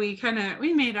say we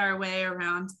made our way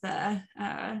around the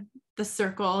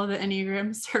circle, the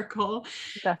Enneagram circle.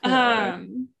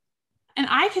 Definitely. And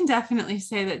I can definitely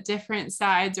say that different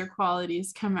sides or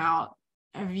qualities come out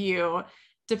of you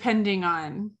depending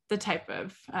on the type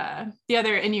of the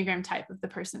other Enneagram type of the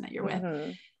person that you're with.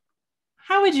 Mm-hmm.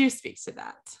 How would you speak to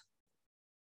that?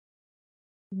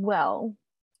 Well,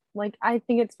 like I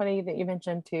think it's funny that you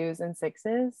mentioned 2s and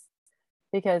 6s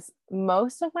because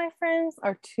most of my friends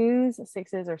are 2s,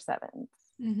 6s, or 7s.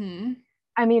 Mm-hmm.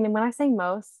 I mean, when I say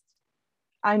most,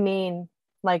 I mean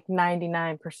like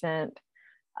 99%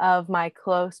 of my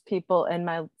close people in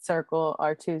my circle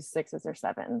are 2s, 6s, or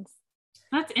 7s.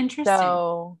 That's interesting.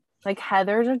 So, like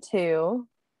Heather's a 2.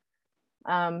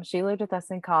 She lived with us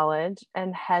in college,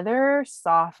 and Heather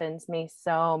softens me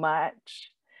so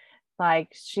much. Like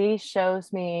she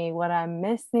shows me what I'm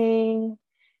missing.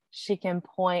 She can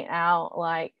point out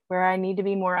like where I need to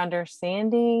be more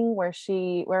understanding, where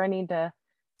I need to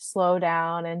slow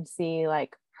down and see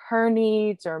like her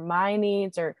needs or my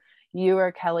needs or you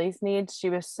or Kelly's needs. She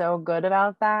was so good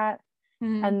about that.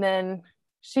 Mm-hmm. And then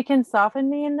she can soften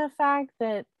me in the fact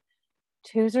that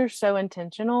 2s are so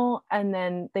intentional, and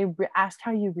then they ask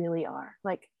how you really are,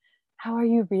 like how are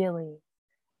you really,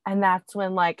 and that's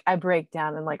when like I break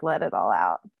down and like let it all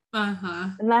out. Uh-huh.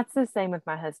 And that's the same with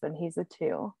my husband. He's a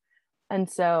 2, and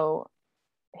so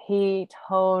he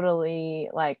totally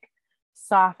like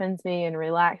softens me and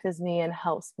relaxes me and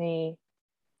helps me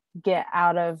get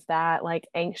out of that like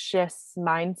anxious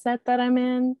mindset that I'm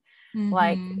in.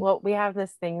 Like, Mm-hmm. well, we have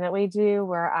this thing that we do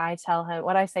where I tell him,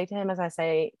 what I say to him is I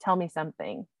say, tell me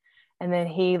something. And then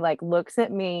he like looks at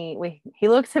me, he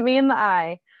looks at me in the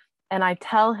eye, and I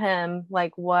tell him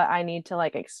like what I need to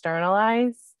like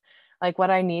externalize, like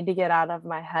what I need to get out of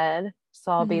my head.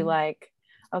 So I'll be Mm-hmm. like,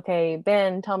 okay,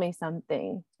 Ben, tell me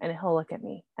something. And he'll look at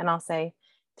me and I'll say,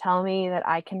 tell me that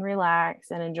I can relax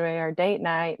and enjoy our date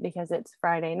night because it's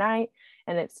Friday night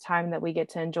and it's time that we get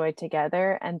to enjoy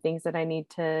together, and things that I need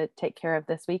to take care of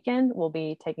this weekend will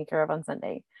be taken care of on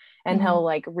Sunday. And Mm-hmm. he'll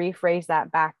like rephrase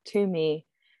that back to me,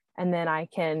 and then I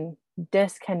can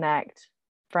disconnect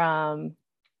from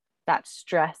that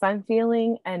stress I'm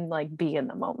feeling and like be in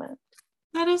the moment.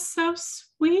 That is so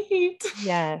sweet.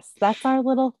 Yes, that's our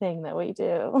little thing that we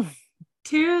do.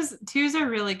 Twos are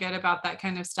really good about that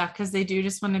kind of stuff because they do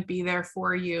just want to be there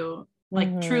for you,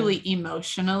 like truly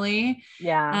emotionally.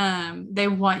 Yeah. They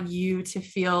want you to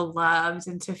feel loved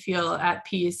and to feel at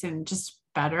peace and just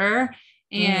better.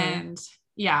 And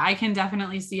yeah, I can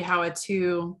definitely see how a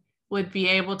 2 would be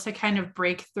able to kind of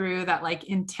break through that like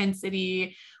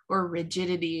intensity or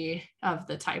rigidity of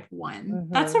the type 1.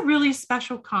 That's a really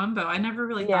special combo. I never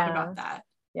really thought about that.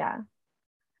 Yeah.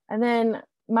 And then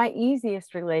my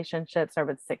easiest relationships are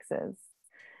with 6s,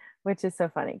 which is so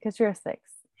funny because you're a 6.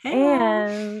 Hey-o.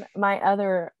 And my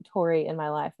other Tori in my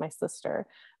life, my sister's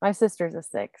a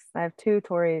 6. I have 2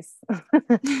 Tories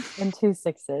and 2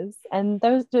 6s. And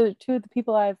those are 2 of the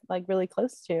people I've like really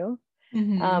close to.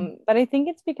 Mm-hmm. But I think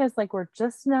it's because like we're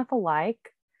just enough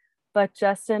alike, but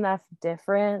just enough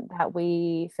different that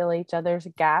we fill each other's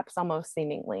gaps almost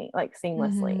seemingly, like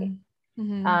seamlessly.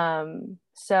 Mm-hmm. Mm-hmm.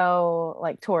 So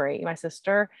like Tori, my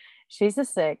sister, she's a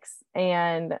 6,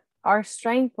 and our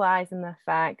strength lies in the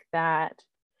fact that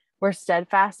we're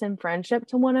steadfast in friendship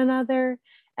to one another.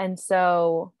 And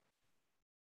so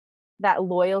that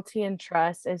loyalty and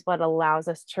trust is what allows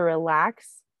us to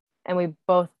relax. And we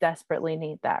both desperately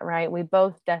need that, right? We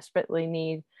both desperately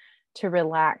need to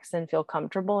relax and feel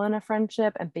comfortable in a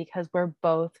friendship. And because we're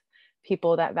both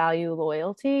people that value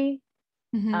loyalty,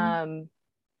 Mm-hmm.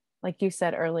 like you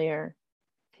said earlier,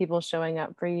 people showing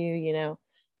up for you,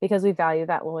 because we value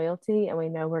that loyalty and we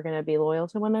know we're going to be loyal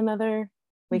to one another,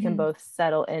 we can Mm-hmm. both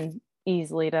settle in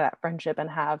easily to that friendship and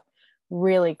have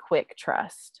really quick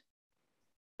trust.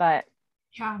 But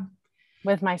Yeah.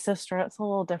 with my sister, it's a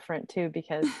little different too,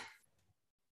 because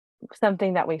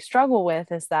something that we struggle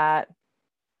with is that,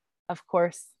 of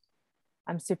course,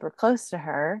 I'm super close to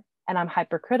her and I'm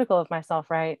hypercritical of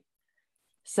myself, right?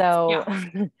 So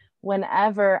Yeah.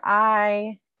 whenever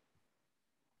I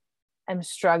am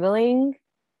struggling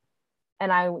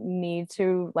and I need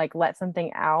to like let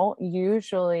something out,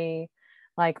 usually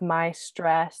like my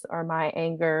stress or my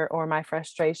anger or my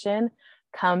frustration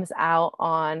comes out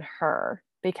on her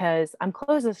because I'm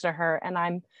closest to her and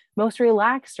I'm most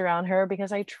relaxed around her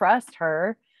because I trust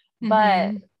her. But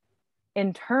Mm-hmm.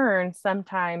 in turn,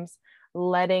 sometimes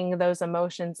letting those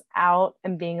emotions out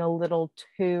and being a little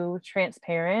too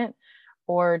transparent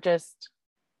or just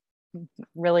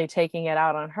really taking it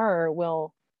out on her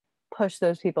will push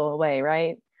those people away,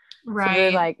 right? So they're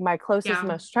Right. like my closest, Yeah.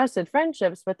 most trusted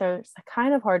friendships, but they're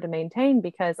kind of hard to maintain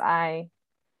because I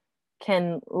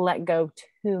can let go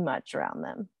too much around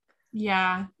them.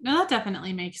 Yeah. No, that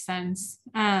definitely makes sense.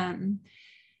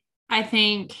 I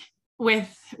think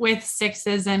with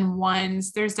sixes and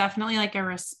ones, there's definitely like a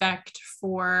respect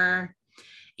for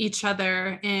each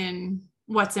other in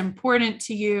what's important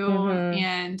to you, Mm-hmm.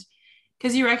 and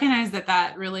because you recognize that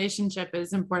that relationship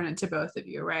is important to both of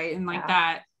you, right? And like Yeah.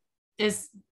 that is,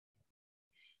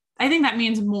 I think that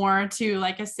means more to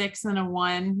like a 6 and a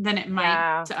 1 than it might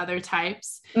Yeah. to other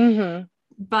types. Mm-hmm.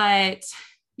 But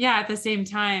yeah, at the same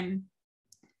time,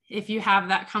 if you have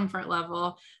that comfort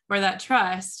level or that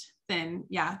trust, then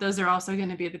yeah, those are also going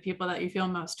to be the people that you feel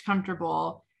most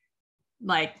comfortable.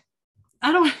 Like,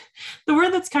 I don't, the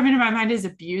word that's coming to my mind is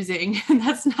abusing. And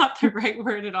that's not the right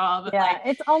word at all. But Yeah. like,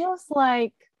 It's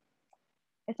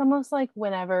almost like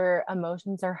whenever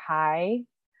emotions are high,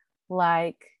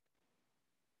 like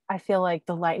I feel like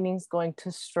the lightning's going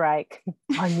to strike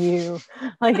on you.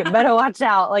 Like, you better watch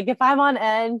out. Like, if I'm on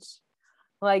edge,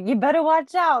 like, you better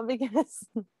watch out because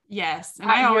yes.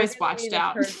 And I you're always going to be watched the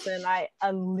out. person I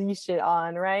unleash it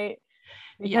on, right?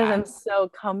 Because Yeah. I'm so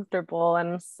comfortable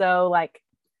and I'm so like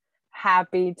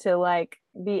happy to like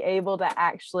be able to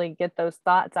actually get those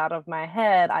thoughts out of my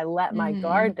head. I let my Mm-hmm.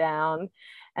 guard down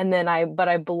and then I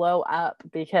blow up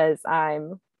because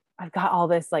I've got all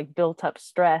this like built up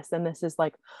stress, and this is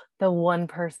like the one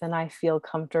person I feel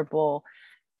comfortable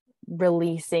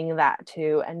releasing that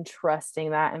to and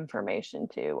trusting that information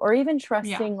to, or even Yeah.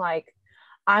 trusting like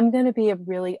I'm going to be a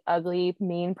really ugly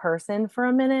mean person for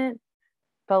a minute,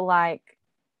 but like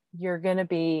you're going to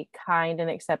be kind and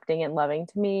accepting and loving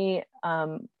to me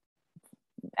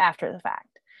after the fact.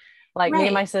 Like me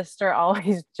and my Right. sister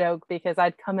always joke because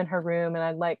I'd come in her room and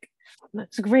I'd like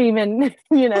scream and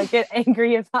get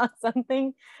angry about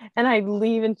something, and I'd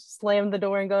leave and slam the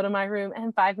door and go to my room, and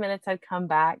in 5 minutes I'd come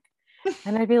back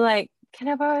and I'd be like, can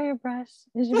I borrow your brush?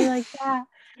 And she'd be like, yeah.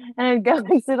 And I'd go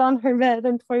and sit on her bed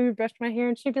and before we brushed my hair,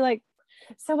 and she'd be like,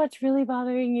 so what's really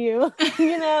bothering you?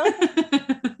 you know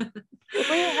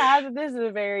we have this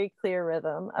very clear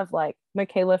rhythm of like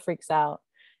Michaela freaks out,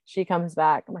 she comes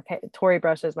back, Tori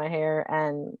brushes my hair,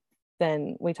 and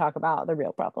then we talk about the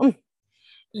real problem.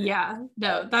 Yeah,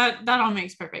 no, that all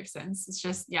makes perfect sense. It's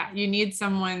just, yeah, you need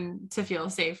someone to feel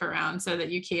safe around so that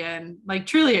you can like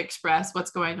truly express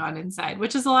what's going on inside,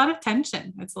 which is a lot of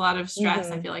tension. It's a lot of stress.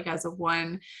 I Mm-hmm. feel like as a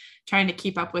one, trying to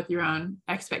keep up with your own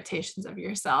expectations of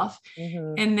yourself.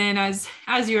 Mm-hmm. And then as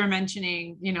you were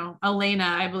mentioning, Elena,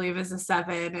 I believe is a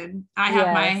 7, and I have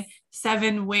Yes. my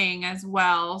 7 wing as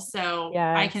well. So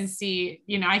I can Yes. see,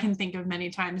 I can think of many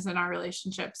times in our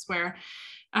relationships where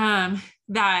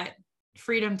that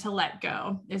freedom to let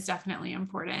go is definitely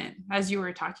important, as you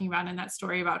were talking about in that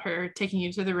story about her taking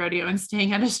you to the rodeo and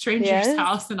staying at a stranger's Yes.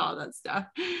 house and all that stuff.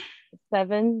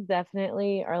 Sevens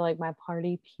definitely are like my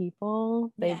party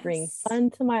people. They bring Yes.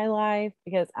 fun to my life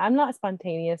because I'm not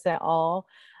spontaneous at all.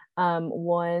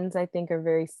 Ones I think are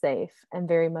very safe and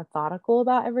very methodical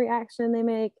about every action they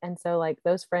make. And so like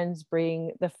those friends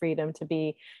bring the freedom to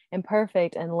be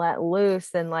imperfect and let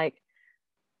loose and like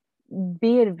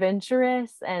be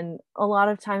adventurous, and a lot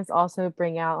of times also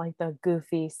bring out like the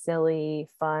goofy, silly,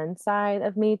 fun side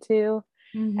of me too.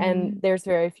 And Mhm. there's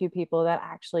very few people that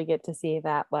actually get to see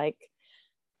that like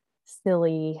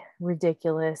silly,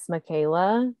 ridiculous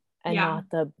Michaela, and Yeah. not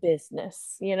the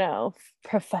business,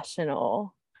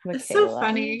 professional It's so Michaela.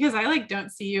 funny because I like don't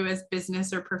see you as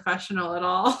business or professional at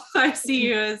all. I see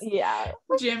you as Yeah.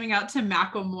 jamming out to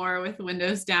Macklemore with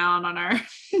windows down on our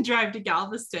drive to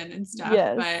Galveston and stuff.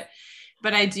 Yes.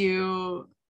 But I do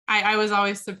I was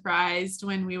always surprised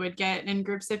when we would get in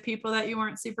groups of people that you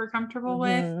weren't super comfortable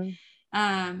with. Mm-hmm.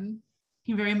 Um,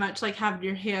 you very much like have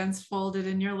your hands folded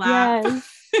in your lap.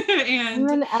 Yes. I'm And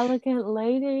an elegant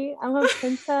lady. I'm a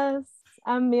princess.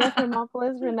 I'm Mia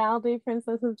Thermopolis Rinaldi,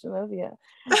 Princess of Genovia.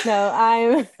 No,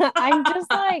 I'm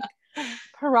just like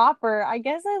proper. I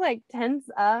guess I like tense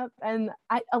up, and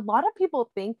a lot of people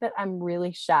think that I'm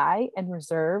really shy and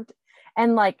reserved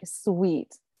and like sweet,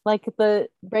 like the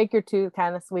break your tooth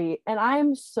kind of sweet. And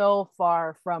I'm so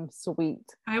far from sweet.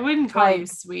 I wouldn't call you Like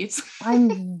sweet.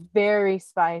 I'm very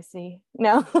spicy.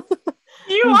 No.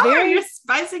 You I'm are, you're very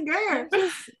spicy girl. I'm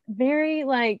just very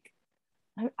like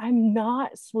I'm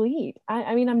not sweet.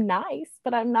 I mean, I'm nice,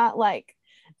 but I'm not like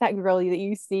that girl that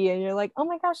you see and you're like, oh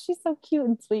my gosh, she's so cute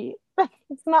and sweet.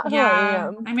 It's not who I Yeah,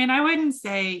 am. I mean, I wouldn't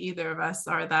say either of us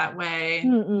are that way,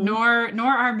 Mm-mm. nor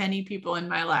are many people in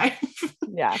my life.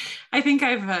 Yeah. I think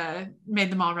I've made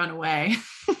them all run away.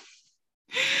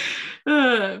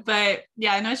 But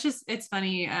yeah, no, it's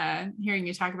funny hearing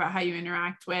you talk about how you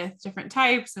interact with different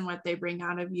types and what they bring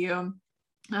out of you.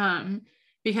 Um,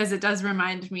 because it does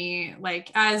remind me,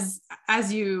 like, as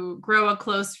you grow a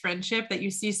close friendship, that you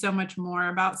see so much more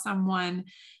about someone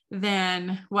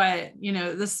than what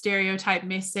the stereotype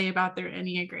may say about their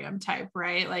Enneagram type,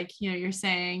 right? Like, you're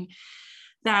saying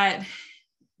that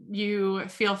you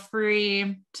feel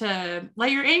free to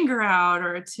let your anger out,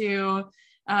 or to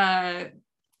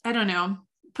I don't know,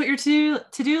 put your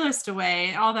to-do list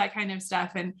away, all that kind of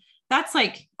stuff. And that's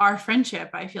like our friendship.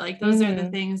 I feel like those are the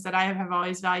Mm-hmm. things that I have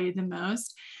always valued the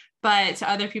most. But to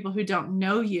other people who don't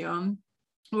know you,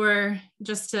 or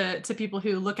just to people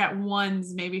who look at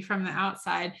ones maybe from the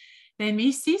outside, they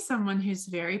may see someone who's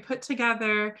very put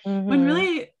together when Mm-hmm.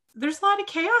 really there's a lot of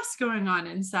chaos going on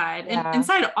inside, and Yeah.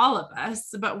 inside all of us.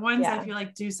 But ones I Yeah. feel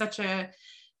like do such a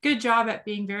good job at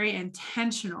being very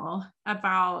intentional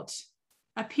about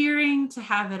appearing to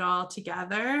have it all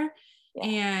together. Yeah.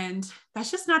 And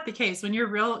that's just not the case. When you're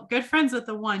real good friends with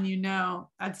the one,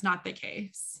 that's not the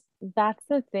case. That's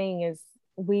the thing is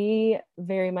we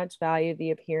very much value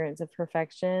the appearance of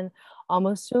perfection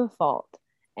almost to a fault.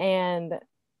 And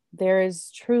there's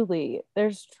truly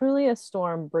a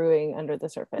storm brewing under the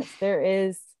surface.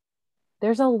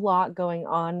 There's a lot going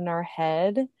on in our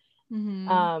head. Mm-hmm.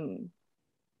 Um,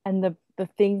 and the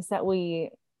things that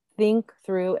we think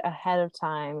through ahead of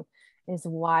time is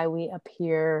why we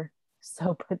appear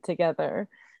so put together,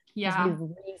 because Yeah. we've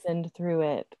reasoned through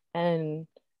it and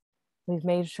we've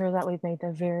made sure that we've made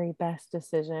the very best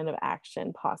decision of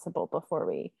action possible before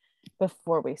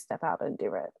we step out and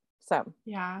do it. So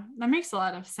Yeah. That makes a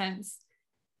lot of sense.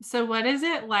 So, what is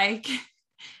it like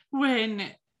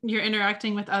when you're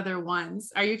interacting with other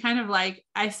ones? Are you kind of like,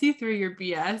 I see through your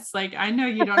BS? Like, I know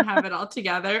you don't have it all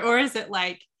together. Or is it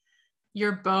like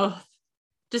you're both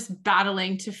just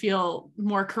battling to feel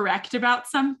more correct about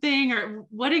something? Or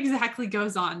what exactly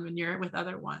goes on when you're with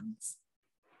other ones?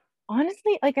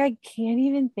 honestly, like I can't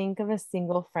even think of a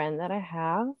single friend that I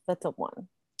have that's a one.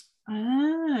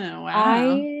 Oh, wow.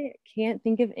 I can't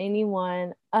think of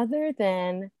anyone other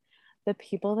than the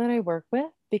people that I work with,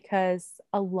 because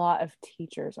a lot of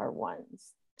teachers are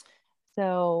ones.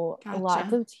 So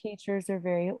lots Gotcha. of teachers are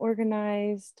very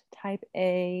organized, type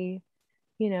A,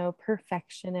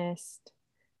 perfectionist.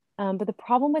 But the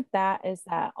problem with that is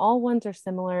that all ones are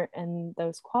similar in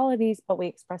those qualities, but we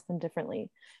express them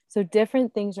differently. So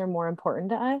different things are more important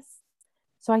to us.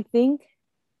 So I think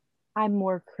I'm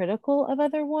more critical of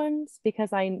other ones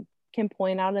because I can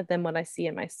point out at them what I see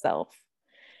in myself.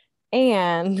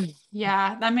 And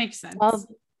Yeah, that makes while sense.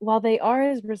 while they are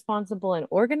as responsible and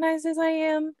organized as I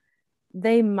am,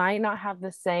 they might not have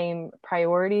the same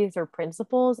priorities or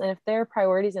principles. And if their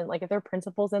priorities and like if their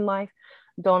principles in life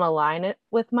don't align it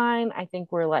with mine, I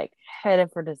think we're like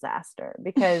headed for disaster.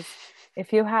 Because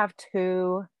if you have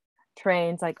two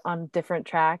trains like on different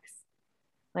tracks,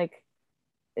 like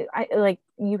I like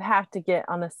you have to get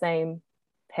on the same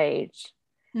page.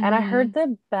 And I heard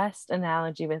Mm-hmm. the best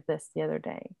analogy with this the other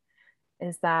day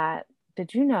is that,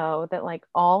 did you know that like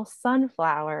all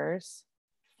sunflowers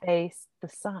face the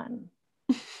sun?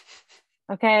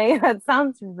 Okay, that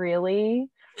sounds really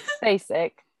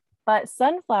basic, But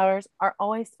sunflowers are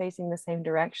always facing the same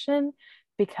direction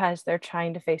because they're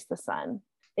trying to face the sun.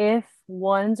 If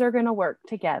ones are going to work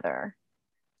together,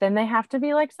 then they have to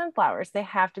be like sunflowers. They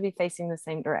have to be facing the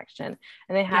same direction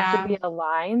and they have to Yeah. be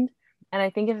aligned. And I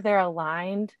think if they're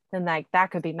aligned, then like that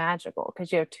could be magical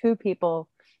because you have two people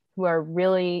who are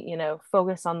really,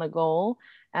 focused on the goal.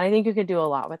 And I think you could do a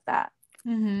lot with that.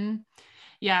 Mm-hmm.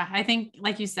 Yeah. I think,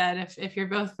 like you said, if you're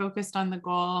both focused on the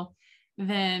goal,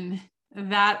 then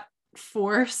that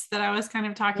force that I was kind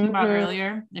of talking about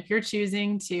earlier, if you're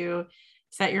choosing to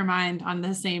set your mind on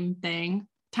the same thing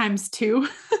times two,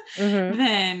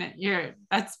 then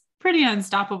that's pretty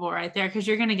unstoppable right there because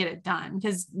you're going to get it done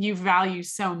because you value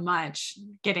so much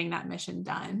getting that mission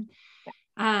done.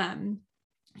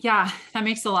 Yeah, that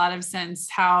makes a lot of sense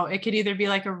how it could either be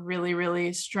like a really,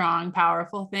 really strong,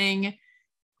 powerful thing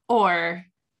or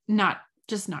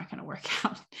just not going to work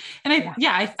out. And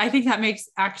I think that makes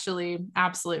actually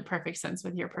absolute perfect sense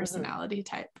with your personality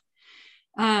type.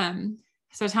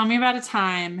 So tell me about a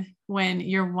time when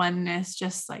your oneness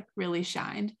just like really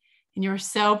shined and you were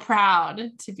so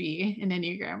proud to be an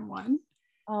Enneagram 1.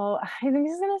 Oh, I think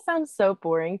this is going to sound so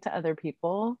boring to other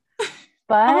people,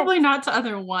 but probably not to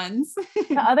other ones.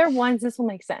 To other ones, this will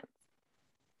make sense.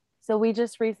 So we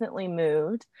just recently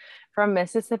moved from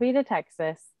Mississippi to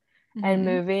Texas, and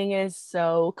moving is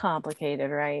so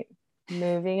complicated, right?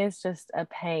 Moving is just a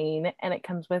pain and it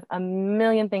comes with a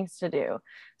million things to do.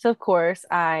 So of course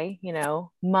I,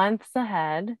 months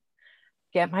ahead,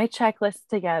 get my checklist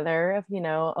together of,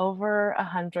 over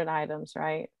 100 items,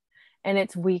 right? And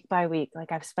it's week by week.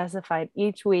 Like I've specified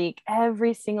each week,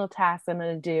 every single task I'm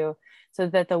going to do so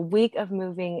that the week of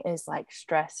moving is like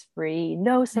stress-free,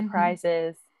 no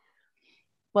surprises.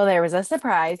 Well, there was a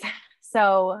surprise.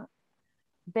 So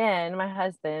Ben, my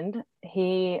husband,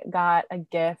 he got a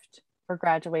gift for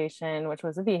graduation, which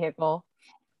was a vehicle,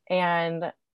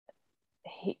 and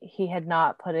he had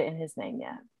not put it in his name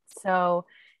yet. So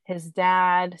his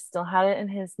dad still had it in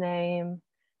his name,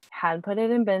 hadn't put it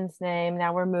in Ben's name.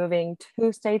 Now we're moving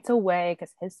 2 states away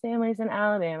because his family's in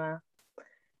Alabama.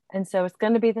 And so it's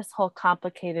going to be this whole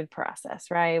complicated process,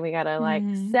 right? We got to like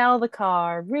sell the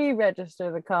car,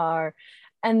 re-register the car.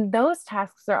 And those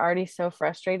tasks are already so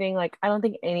frustrating. Like, I don't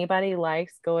think anybody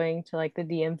likes going to like the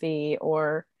DMV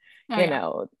or,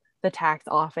 the tax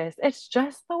office. It's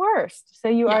just the worst. So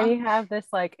you already have this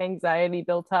like anxiety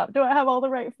built up. Do I have all the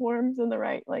right forms and the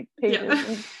right like pages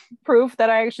and proof that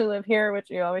I actually live here, which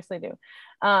you obviously do.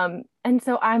 And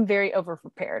so I'm very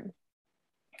overprepared.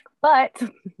 But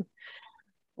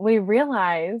we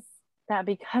realize that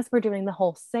because we're doing the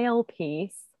whole sale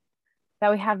piece,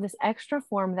 that we have this extra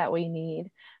form that we need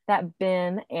that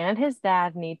Ben and his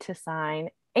dad need to sign,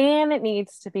 and it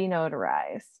needs to be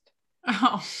notarized.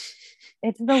 Oh.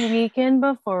 It's the weekend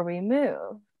before we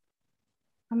move.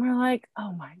 And we're like,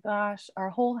 oh my gosh,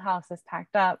 our whole house is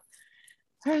packed up.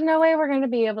 There's no way we're going to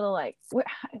be able to like, where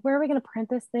are we going to print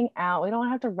this thing out? We don't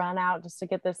have to run out just to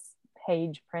get this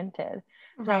page printed.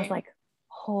 Right. So I was like,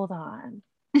 hold on.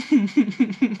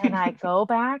 And I go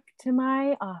back to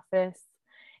my office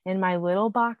in my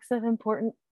little box of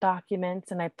important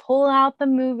documents and I pull out the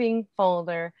moving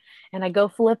folder and I go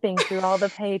flipping through all the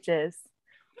pages.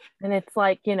 And it's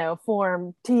like,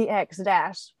 form TX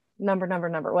dash number,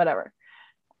 whatever,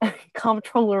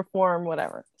 comptroller form,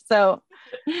 whatever. So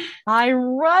I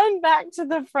run back to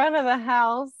the front of the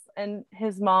house and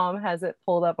his mom has it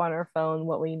pulled up on her phone,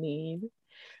 what we need.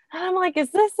 And I'm like, is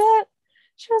this it?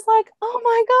 She was like, oh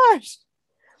my gosh,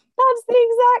 that's the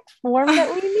exact form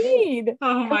that we need.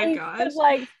 Oh my gosh. Could,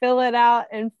 like fill it out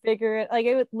and figure it. Like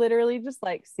it would literally just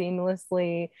like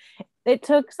seamlessly. It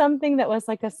took something that was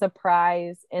like a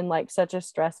surprise in like such a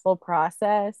stressful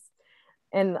process.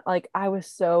 And like I was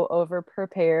so over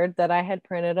prepared that I had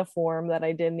printed a form that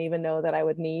I didn't even know that I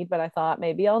would need, but I thought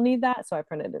maybe I'll need that. So I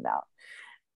printed it out.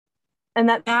 And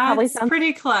that probably sounds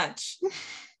pretty clutch.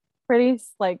 Pretty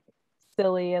like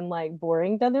silly and like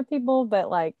boring to other people,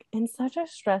 but like in such a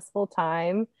stressful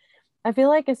time, I feel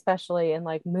like especially in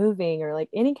like moving or like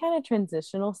any kind of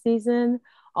transitional season,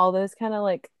 all those kind of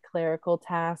like clerical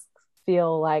tasks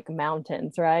feel like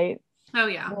mountains, right? Oh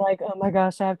yeah. You're like, oh my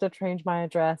gosh, I have to change my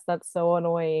address. That's so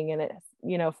annoying. And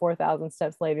it's 4,000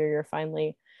 steps later, you're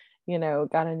finally,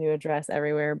 got a new address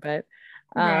everywhere. But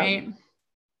right.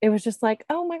 It was just like,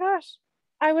 oh my gosh,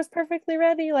 I was perfectly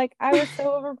ready. Like I was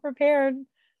so over prepared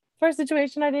for a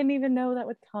situation I didn't even know that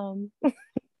would come.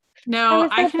 No,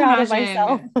 I can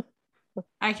imagine.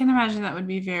 I can imagine that would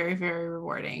be very, very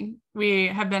rewarding. We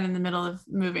have been in the middle of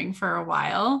moving for a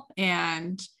while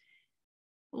and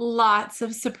lots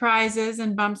of surprises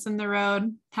and bumps in the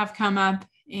road have come up.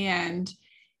 And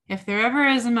if there ever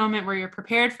is a moment where you're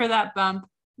prepared for that bump,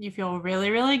 you feel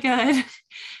really, really good.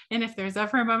 And if there's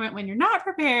ever a moment when you're not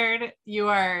prepared,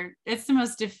 it's the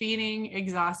most defeating,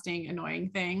 exhausting, annoying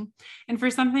thing. And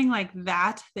for something like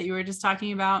that you were just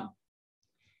talking about,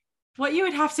 what you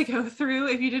would have to go through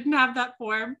if you didn't have that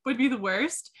form would be the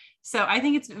worst. So I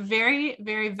think it's very,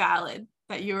 very valid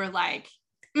that you were like,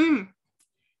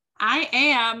 I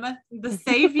am the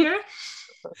savior.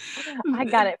 I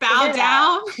got it. Bow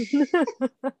down.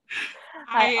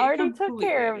 I already took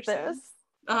care of this.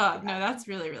 Oh, no, that's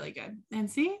really, really good. And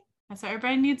see, that's why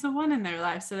everybody needs a one in their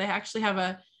life. So they actually have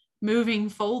a moving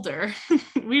folder.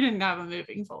 We didn't have a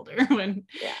moving folder when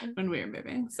we were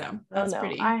moving. So that's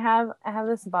pretty. I have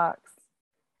this box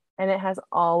and it has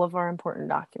all of our important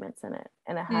documents in it.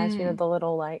 And it has, you know, the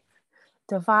little like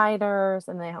dividers,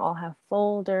 and they all have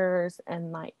folders,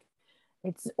 and like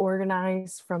it's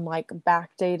organized from like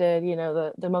backdated, you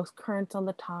know, the most current on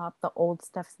the top, the old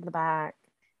stuff's in the back.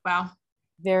 Wow.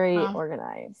 Very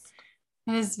organized.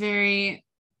 It is very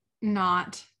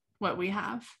not what we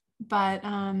have, but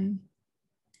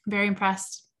very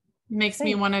impressed. Makes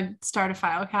me want to start a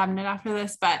file cabinet after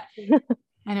this, but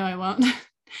I know I won't.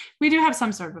 We do have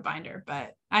some sort of a binder,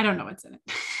 but I don't know what's in it.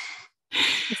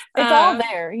 It's all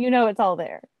there. You know, it's all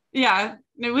there. Yeah.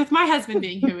 With my husband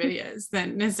being who it is,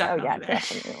 then it's definitely there.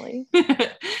 Definitely.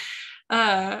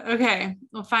 Okay.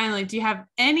 Well, finally, do you have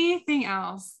anything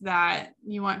else that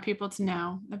you want people to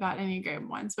know about Enneagram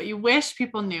 1s? What you wish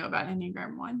people knew about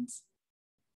Enneagram 1s?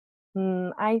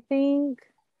 I think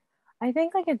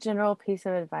like a general piece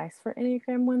of advice for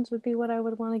Enneagram 1s would be what I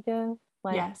would want to give.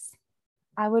 Like, yes.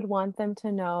 I would want them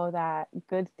to know that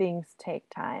good things take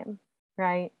time,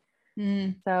 right?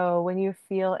 So when you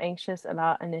feel anxious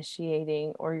about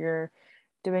initiating, or you're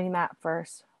doing that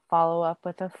first follow up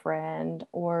with a friend,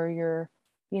 or you're,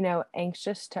 you know,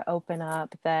 anxious to open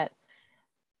up, that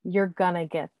you're gonna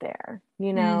get there.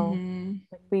 You know,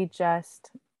 like we just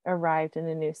arrived in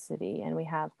a new city and we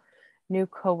have new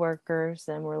coworkers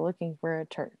and we're looking for a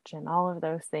church and all of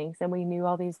those things. And we knew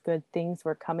all these good things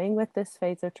were coming with this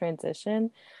phase of transition,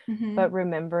 but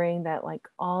remembering that like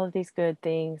all of these good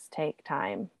things take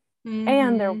time.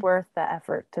 And they're worth the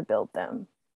effort to build them.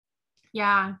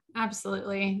 Yeah,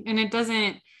 absolutely. And it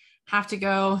doesn't have to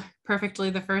go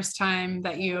perfectly the first time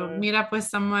that you meet up with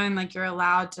someone. Like, you're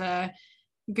allowed to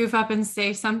goof up and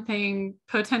say something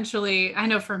potentially, I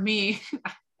know for me,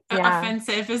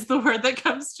 offensive is the word that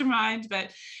comes to mind, but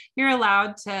you're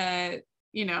allowed to,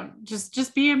 you know,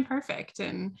 just be imperfect,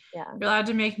 and you're allowed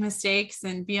to make mistakes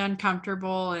and be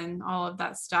uncomfortable and all of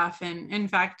that stuff. And in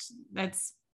fact,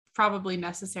 that's probably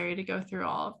necessary to go through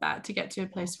all of that to get to a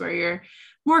place where you're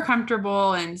more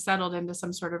comfortable and settled into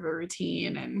some sort of a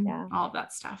routine and all of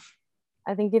that stuff.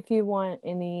 I think if you want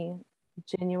any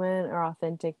genuine or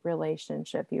authentic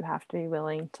relationship, you have to be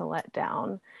willing to let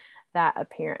down that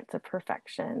appearance of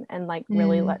perfection and like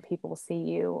really let people see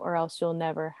you, or else you'll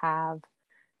never have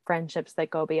friendships that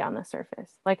go beyond the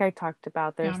surface. Like I talked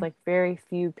about, there's like very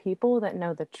few people that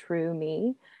know the true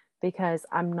me, because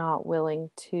I'm not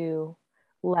willing to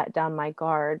let down my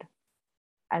guard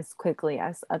as quickly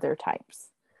as other types.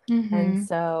 And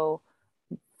so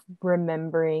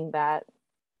remembering that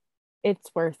it's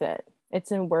worth it.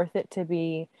 It's worth it to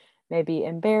be maybe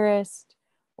embarrassed,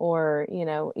 or, you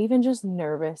know, even just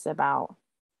nervous about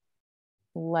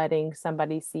letting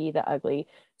somebody see the ugly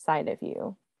side of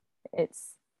you.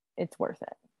 It's worth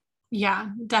it. Yeah,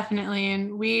 definitely.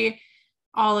 And we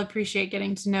all appreciate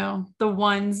getting to know the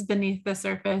ones beneath the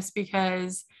surface,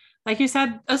 because like you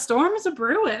said, a storm is a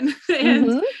brewing,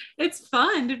 and it's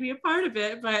fun to be a part of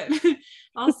it. But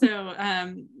also,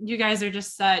 you guys are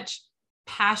just such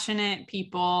passionate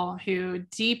people who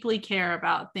deeply care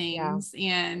about things.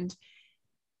 And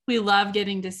we love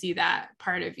getting to see that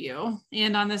part of you.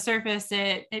 And on the surface,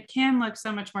 it can look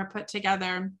so much more put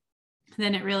together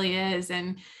than it really is.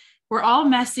 And we're all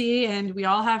messy, and we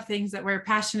all have things that we're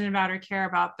passionate about or care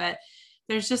about, but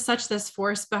there's just such this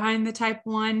force behind the type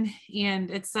 1. And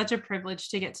it's such a privilege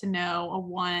to get to know a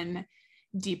 1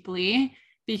 deeply,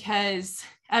 because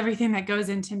everything that goes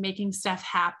into making stuff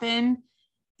happen,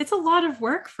 it's a lot of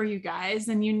work for you guys,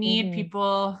 and you need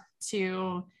people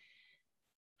to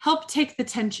help take the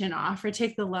tension off or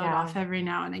take the load off every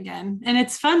now and again. And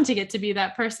it's fun to get to be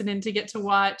that person and to get to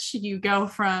watch you go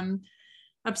from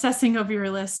obsessing over your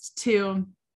list to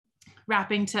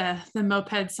rapping to the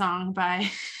Moped song by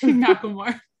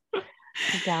Macklemore.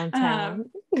 Downtown.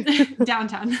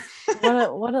 Downtown.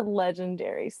 What a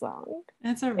legendary song.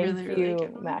 That's a really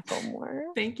good one. Macklemore.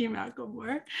 Thank you,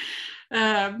 Macklemore.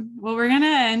 Well, we're gonna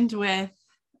end with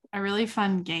a really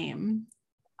fun game.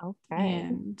 Okay.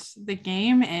 And the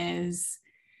game is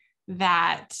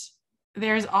that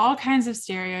there's all kinds of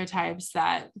stereotypes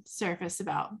that surface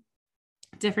about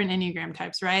different Enneagram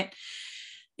types, right?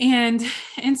 And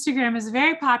Instagram is a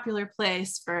very popular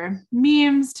place for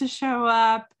memes to show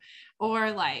up,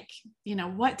 or like,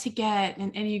 what to get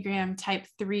an Enneagram type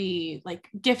 3, like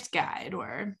gift guide,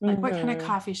 or like what kind of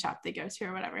coffee shop they go to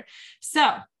or whatever. So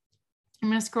I'm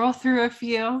going to scroll through a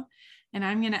few and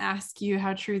I'm going to ask you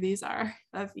how true these are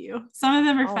of you. Some of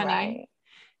them are funny. Right.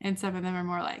 And some of them are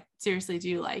more like, seriously, do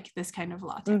you like this kind of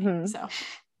latte? So,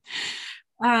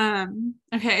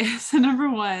 okay. So number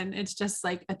one, it's just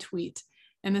like a tweet.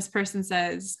 And this person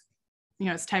says,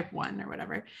 it's type 1 or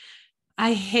whatever.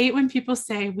 I hate when people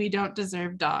say we don't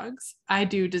deserve dogs. I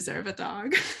do deserve a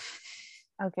dog.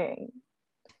 Okay.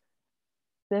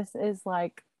 This is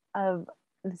like,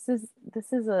 this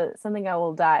is something I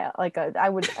will die. Like I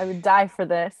would die for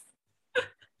this.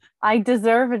 I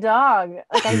deserve a dog.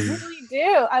 Like I really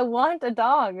do. I want a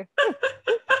dog.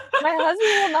 My husband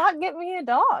will not get me a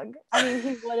dog. I mean,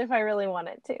 he would if I really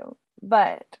wanted to,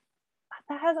 but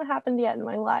that hasn't happened yet in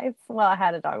my life. Well, I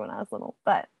had a dog when I was little,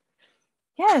 but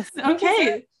yes.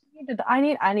 Okay. I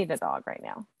need a dog right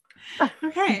now.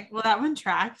 Okay. Well, that one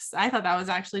tracks. I thought that was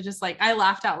actually just like, I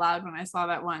laughed out loud when I saw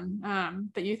that one.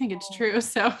 But you think it's true.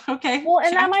 So, okay. Well,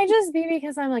 and that might just be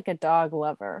because I'm like a dog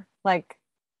lover. Like,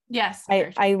 yes,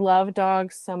 I love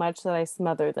dogs so much that I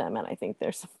smother them, and I think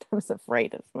they're sometimes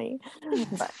afraid of me.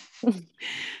 But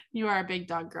you are a big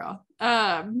dog girl.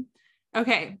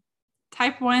 Okay.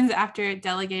 Type 1's after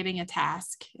delegating a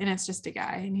task, and it's just a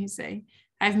guy, and he's saying,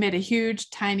 I've made a huge,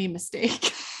 tiny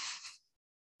mistake.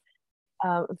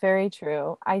 Very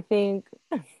true. I think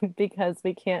because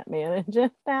we can't manage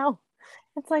it now,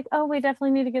 it's like, oh, we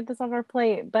definitely need to get this off our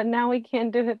plate, but now we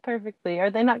can't do it perfectly.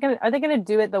 Are they gonna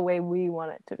do it the way we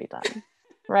want it to be done?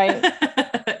 Right?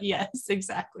 Yes,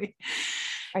 exactly.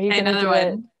 Are you gonna do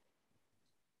it?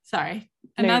 Sorry.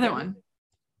 Another one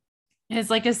is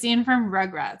like a scene from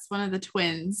Rugrats, one of the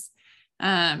twins.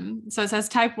 So it says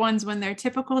type 1's when their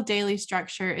typical daily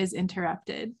structure is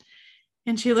interrupted.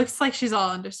 And she looks like she's all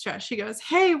under stress. She goes,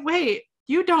 hey, wait,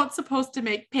 you don't supposed to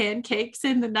make pancakes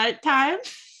in the nighttime?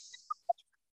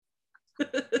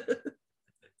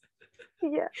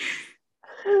 Yeah.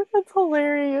 That's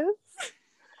hilarious.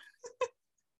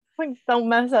 Like, don't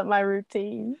mess up my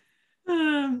routine.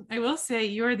 I will say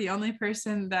you are the only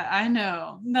person that I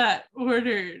know that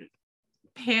ordered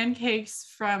pancakes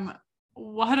from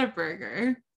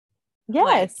Whataburger.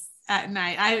 Yes. Like, at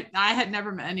night. I had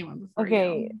never met anyone before.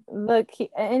 Okay, look,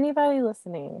 anybody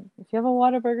listening, if you have a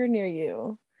Whataburger near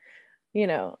you,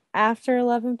 after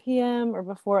 11 p.m. or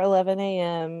before 11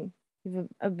 a.m., you have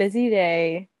a busy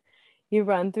day, you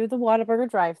run through the Whataburger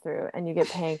drive-thru and you get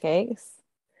pancakes,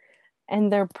 and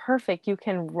they're perfect. You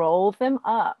can roll them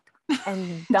up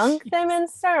and dunk them in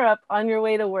syrup on your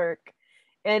way to work.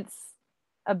 It's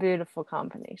a beautiful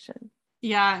combination.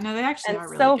 Yeah, no, they actually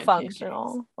are really so good functional.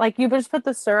 pancakes. Like you just put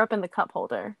the syrup in the cup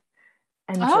holder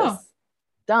and just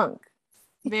dunk.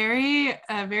 Very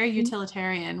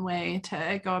utilitarian way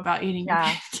to go about eating your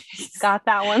pancakes. Got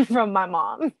that one from my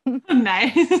mom.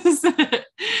 Nice.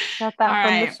 Got that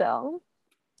from the show.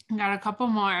 Got a couple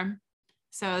more.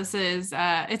 So this is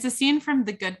it's a scene from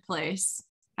The Good Place.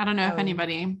 I don't know if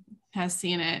anybody has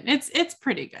seen it. It's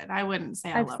pretty good. I wouldn't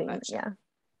say I love that show. Yeah.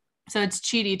 So it's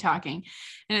Chidi talking,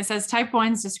 and it says type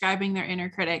 1's describing their inner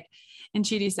critic, and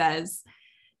Chidi says,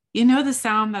 you know the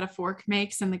sound that a fork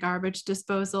makes in the garbage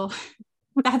disposal?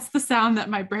 That's the sound that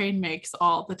my brain makes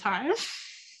all the time.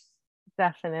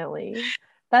 Definitely.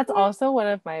 That's also one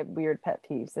of my weird pet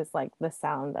peeves is like the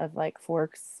sound of like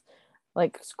forks,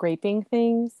 like scraping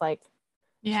things, like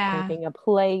scraping a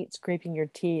plate, scraping your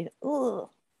teeth. Ugh.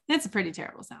 It's a pretty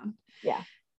terrible sound. Yeah.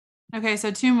 Okay,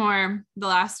 so two more. The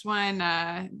last one,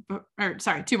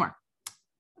 two more.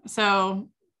 So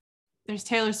there's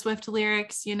Taylor Swift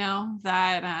lyrics,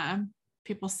 that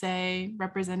people say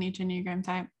represent each Enneagram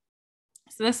type.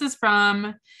 So this is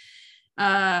from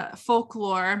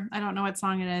Folklore. I don't know what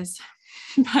song it is,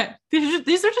 but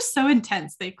these are just so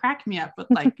intense. They crack me up with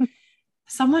like,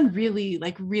 someone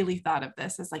really thought of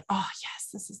this as like, oh yes,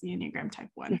 this is the Enneagram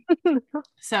type 1.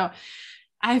 So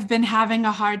I've been having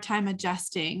a hard time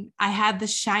adjusting. I had the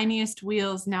shiniest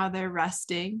wheels, now they're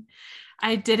rusting.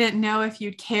 I didn't know if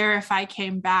you'd care if I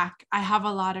came back. I have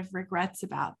a lot of regrets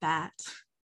about that.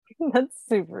 That's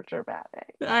super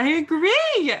dramatic. I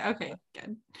agree. Okay,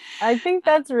 good. I think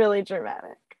that's really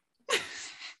dramatic.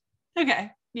 Okay.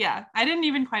 Yeah. I didn't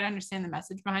even quite understand the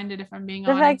message behind it, if I'm being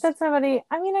honest. The fact that somebody,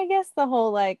 I guess the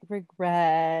whole like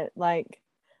regret, like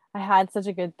I had such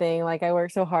a good thing, like I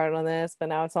worked so hard on this, but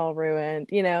now it's all ruined.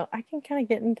 I can kind of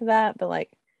get into that, but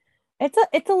like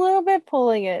It's a little bit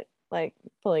pulling it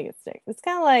sticks. It's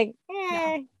kind of like,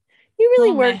 Yeah. you really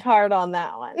Little worked meh. hard on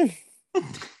that one.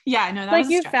 Yeah, no, that Like was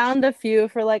a you stretch. found a few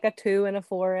for like a 2 and a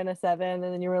 4 and a 7,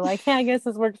 and then you were like, yeah, I guess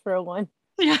this works for a 1.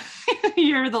 Yeah.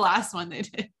 You're the last one they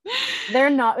did.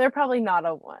 They're probably not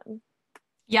a 1.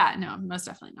 Yeah, no, most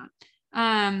definitely not.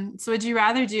 So would you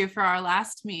rather do for our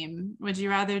last meme, would you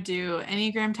rather do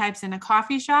Enneagram types in a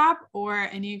coffee shop or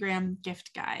Enneagram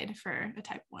gift guide for a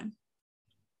type 1?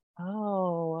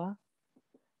 Oh,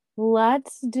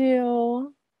 let's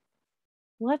do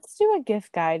let's do a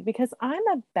gift guide because I'm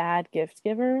a bad gift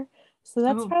giver. So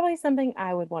that's Oh, probably something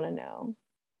I would want to know.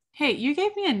 hey, you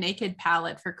gave me a naked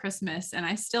palette for Christmas and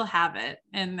I still have it.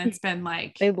 And it's been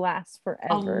like They last a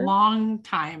forever. long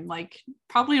time, like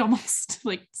probably almost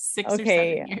like 6 or 7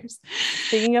 Okay, years.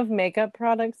 speaking of makeup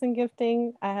products and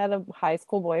gifting, I had a high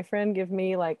school boyfriend give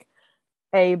me like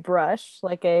a brush,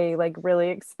 like a like really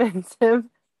expensive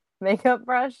makeup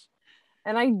brush,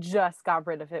 and I just got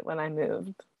rid of it when I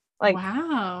moved. Like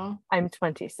Wow. I'm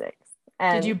 26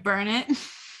 Did you and burn it?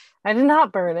 I did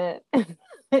not burn it.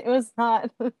 It was not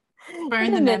it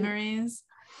Burn the didn't memories?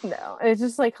 no, it's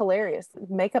just like hilarious.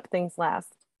 Makeup things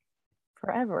last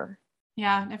forever.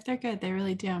 Yeah, if they're good, they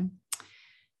really do.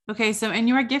 Okay, so in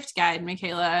your gift guide,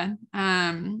 Michaela,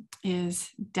 is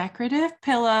decorative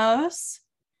pillows,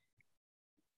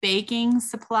 baking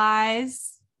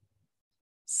supplies,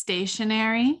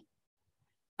 stationery,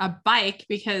 a bike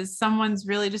because someone's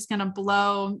really just going to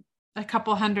blow a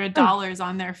couple $100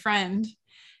 on their friend,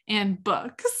 and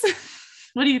books.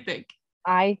 What do you think?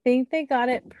 I think they got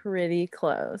it pretty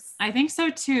close. I think so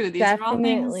too. These are all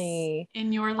things Definitely.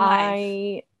 in your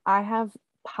life. I have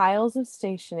piles of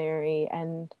stationery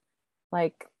and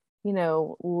like,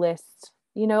 list,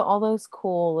 all those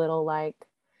cool little like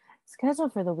schedule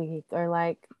for the week or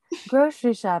like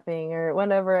grocery shopping or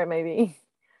whatever it may be.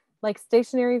 Like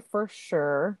stationery for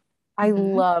sure. I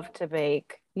Mm-hmm. love to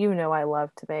bake. I love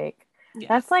to bake. Yes.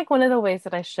 That's like one of the ways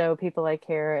that I show people I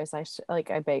care is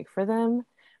I bake for them.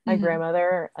 My Mm-hmm.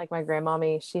 grandmother, like my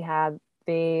grandmommy, she had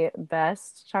the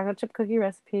best chocolate chip cookie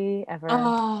recipe ever.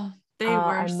 Oh, they were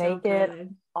I so make it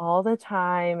good. all the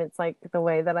time. It's like the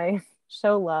way that I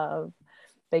show love,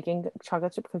 baking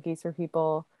chocolate chip cookies for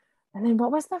people. And then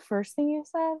what was the first thing you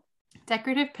said?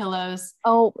 Decorative pillows.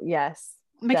 Oh, yes,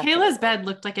 Michaela's definitely. bed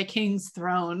looked like a king's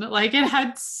throne. Like it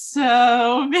had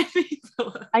so many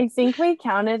pillows. I think we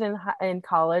counted in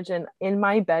college, and in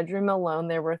my bedroom alone,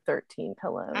 there were 13 I was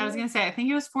pillows. gonna say, I think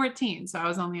it was 14, so I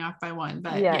was only off by one,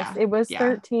 but Yes, yeah, it was yeah.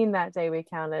 13 that day we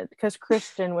counted because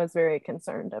Christian was very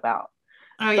concerned about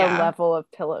Oh the yeah. level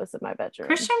of pillows in my bedroom.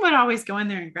 Christian would always go in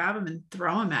there and grab them and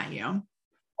throw them at you.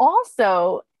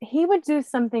 Also, he would do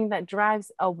something that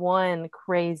drives a 1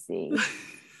 crazy.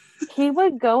 He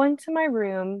would go into my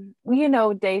room,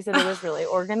 days that it was really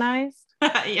organized,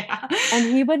 Yeah.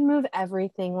 and he would move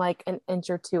everything like an inch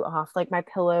or two off. Like my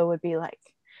pillow would be like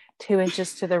 2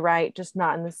 inches to the right, just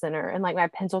not in the center. And like my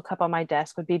pencil cup on my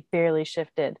desk would be barely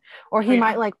shifted. Or Oh he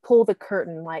might yeah. like pull the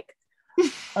curtain like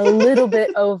a little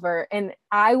bit over. And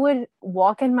I would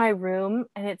walk in my room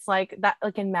and it's like that,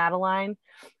 like in Madeline,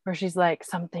 where she's like,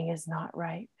 something is not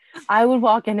right. I would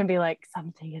walk in and be like,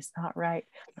 something is not right.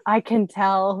 I can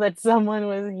tell that someone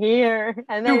was here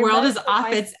and Your they world messed is with off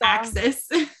my its stuff. axis.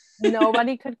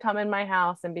 Nobody could come in my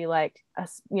house and be like,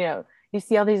 you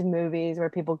see all these movies where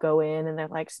people go in and they're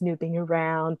like snooping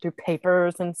around through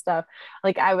papers and stuff.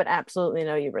 Like I would absolutely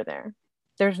know you were there.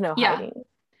 There's no Yeah. hiding.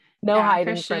 No Yeah.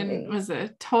 hiding from Christian me. was a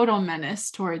total menace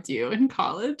towards you in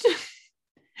college.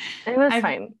 It was I've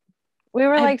fine. We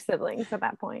were I've like siblings at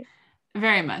that point.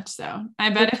 very much so. I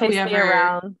He'd bet if we chase me ever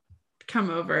around. come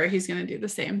over, he's gonna do the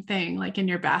same thing. Like in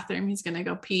your bathroom, he's gonna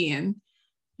go pee and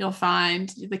you'll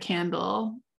find the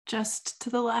candle just to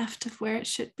the left of where it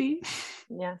should be.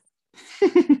 Yes.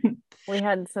 We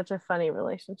had such a funny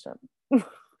relationship.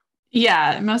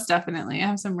 Yeah, most definitely. I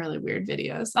have some really weird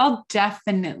videos. I'll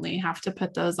definitely have to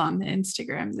put those on the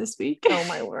Instagram this week. Oh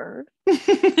my word.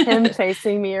 Him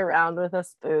chasing me around with a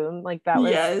spoon. Like that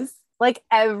was Yes. like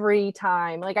every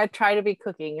time. Like I try to be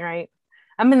cooking, right?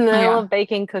 I'm in the Oh middle yeah. of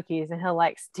baking cookies and he'll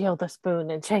like steal the spoon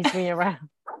and chase me around.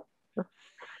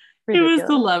 It was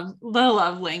Ridiculous. the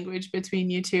love language between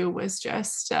you two was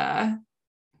just Antics.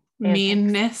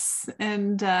 meanness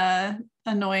and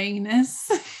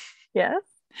annoyingness. Yes.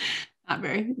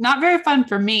 Not very fun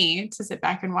for me to sit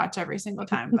back and watch every single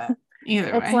time, but either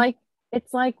It's way. like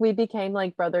it's like we became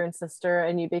like brother and sister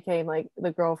and you became like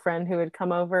the girlfriend who would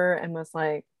come over and was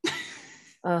like,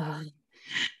 ugh,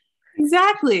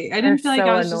 Exactly. I they're didn't feel like I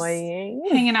so was just annoying.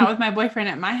 hanging out with my boyfriend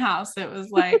at my house. It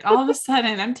was like all of a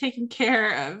sudden I'm taking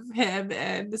care of him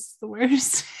and this is the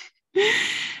worst.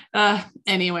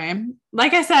 Anyway,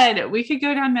 like I said, we could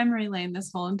go down memory lane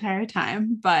this whole entire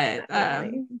time, but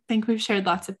I think we've shared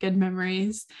lots of good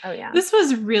memories. Oh yeah. This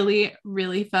was really,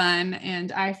 really fun.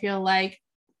 And I feel like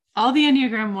all the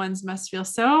Enneagram ones must feel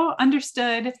so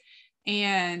understood.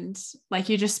 And like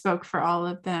you just spoke for all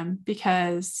of them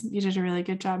because you did a really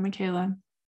good job, Michaela.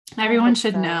 Everyone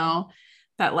should know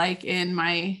that, like, in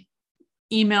my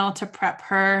email to prep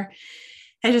her,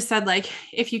 I just said, like,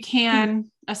 if you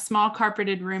can, a small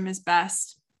carpeted room is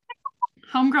best.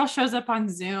 Homegirl shows up on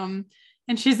Zoom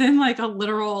and she's in like a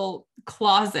literal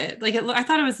closet. Like I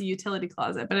thought it was a utility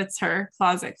closet, but it's her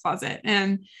closet.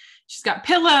 And she's got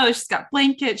pillows, she's got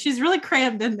blankets. She's really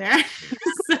crammed in there.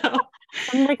 So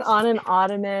I'm like on an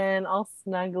ottoman, all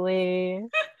snuggly.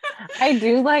 I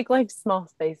do like small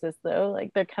spaces though.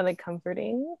 Like they're kind of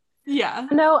comforting. Yeah.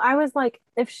 No, I was like,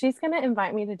 if she's going to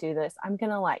invite me to do this, I'm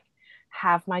going to like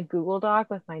have my Google Doc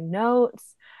with my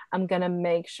notes. I'm going to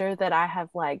make sure that I have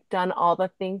like done all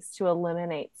the things to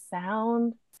eliminate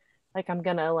sound. Like I'm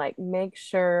going to like make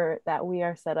sure that we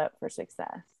are set up for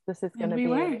success. This is going to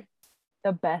be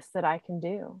the best that I can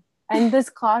do. And this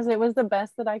closet was the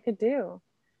best that I could do.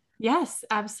 Yes,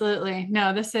 absolutely.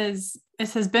 No, this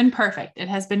has been perfect. It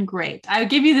has been great. I would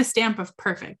give you the stamp of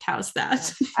perfect. How's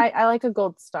that? I like a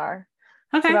gold star.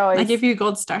 Okay. I give you a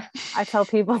gold star. I tell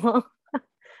people,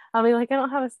 I'll be like, I don't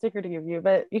have a sticker to give you,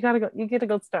 but you get a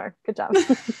gold star. Good job.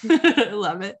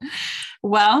 Love it.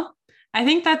 Well, I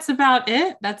think that's about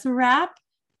it. That's a wrap.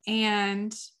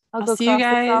 And I'll see you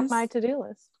guys off my to-do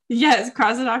list. Yes,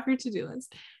 cross it off your to-do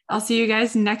list. I'll see you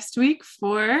guys next week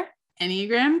for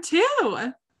Enneagram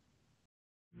 2.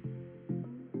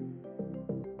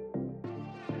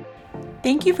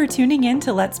 Thank you for tuning in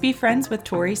to Let's Be Friends with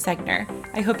Tori Segner.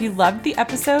 I hope you loved the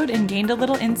episode and gained a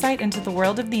little insight into the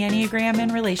world of the Enneagram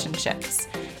and relationships.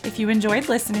 If you enjoyed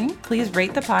listening, please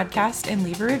rate the podcast and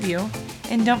leave a review.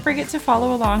 And don't forget to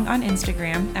follow along on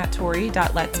Instagram at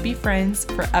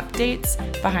tori.letsbefriends for updates,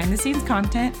 behind the scenes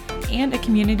content, and a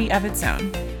community of its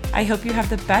own. I hope you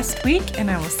have the best week, and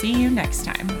I will see you next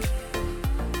time.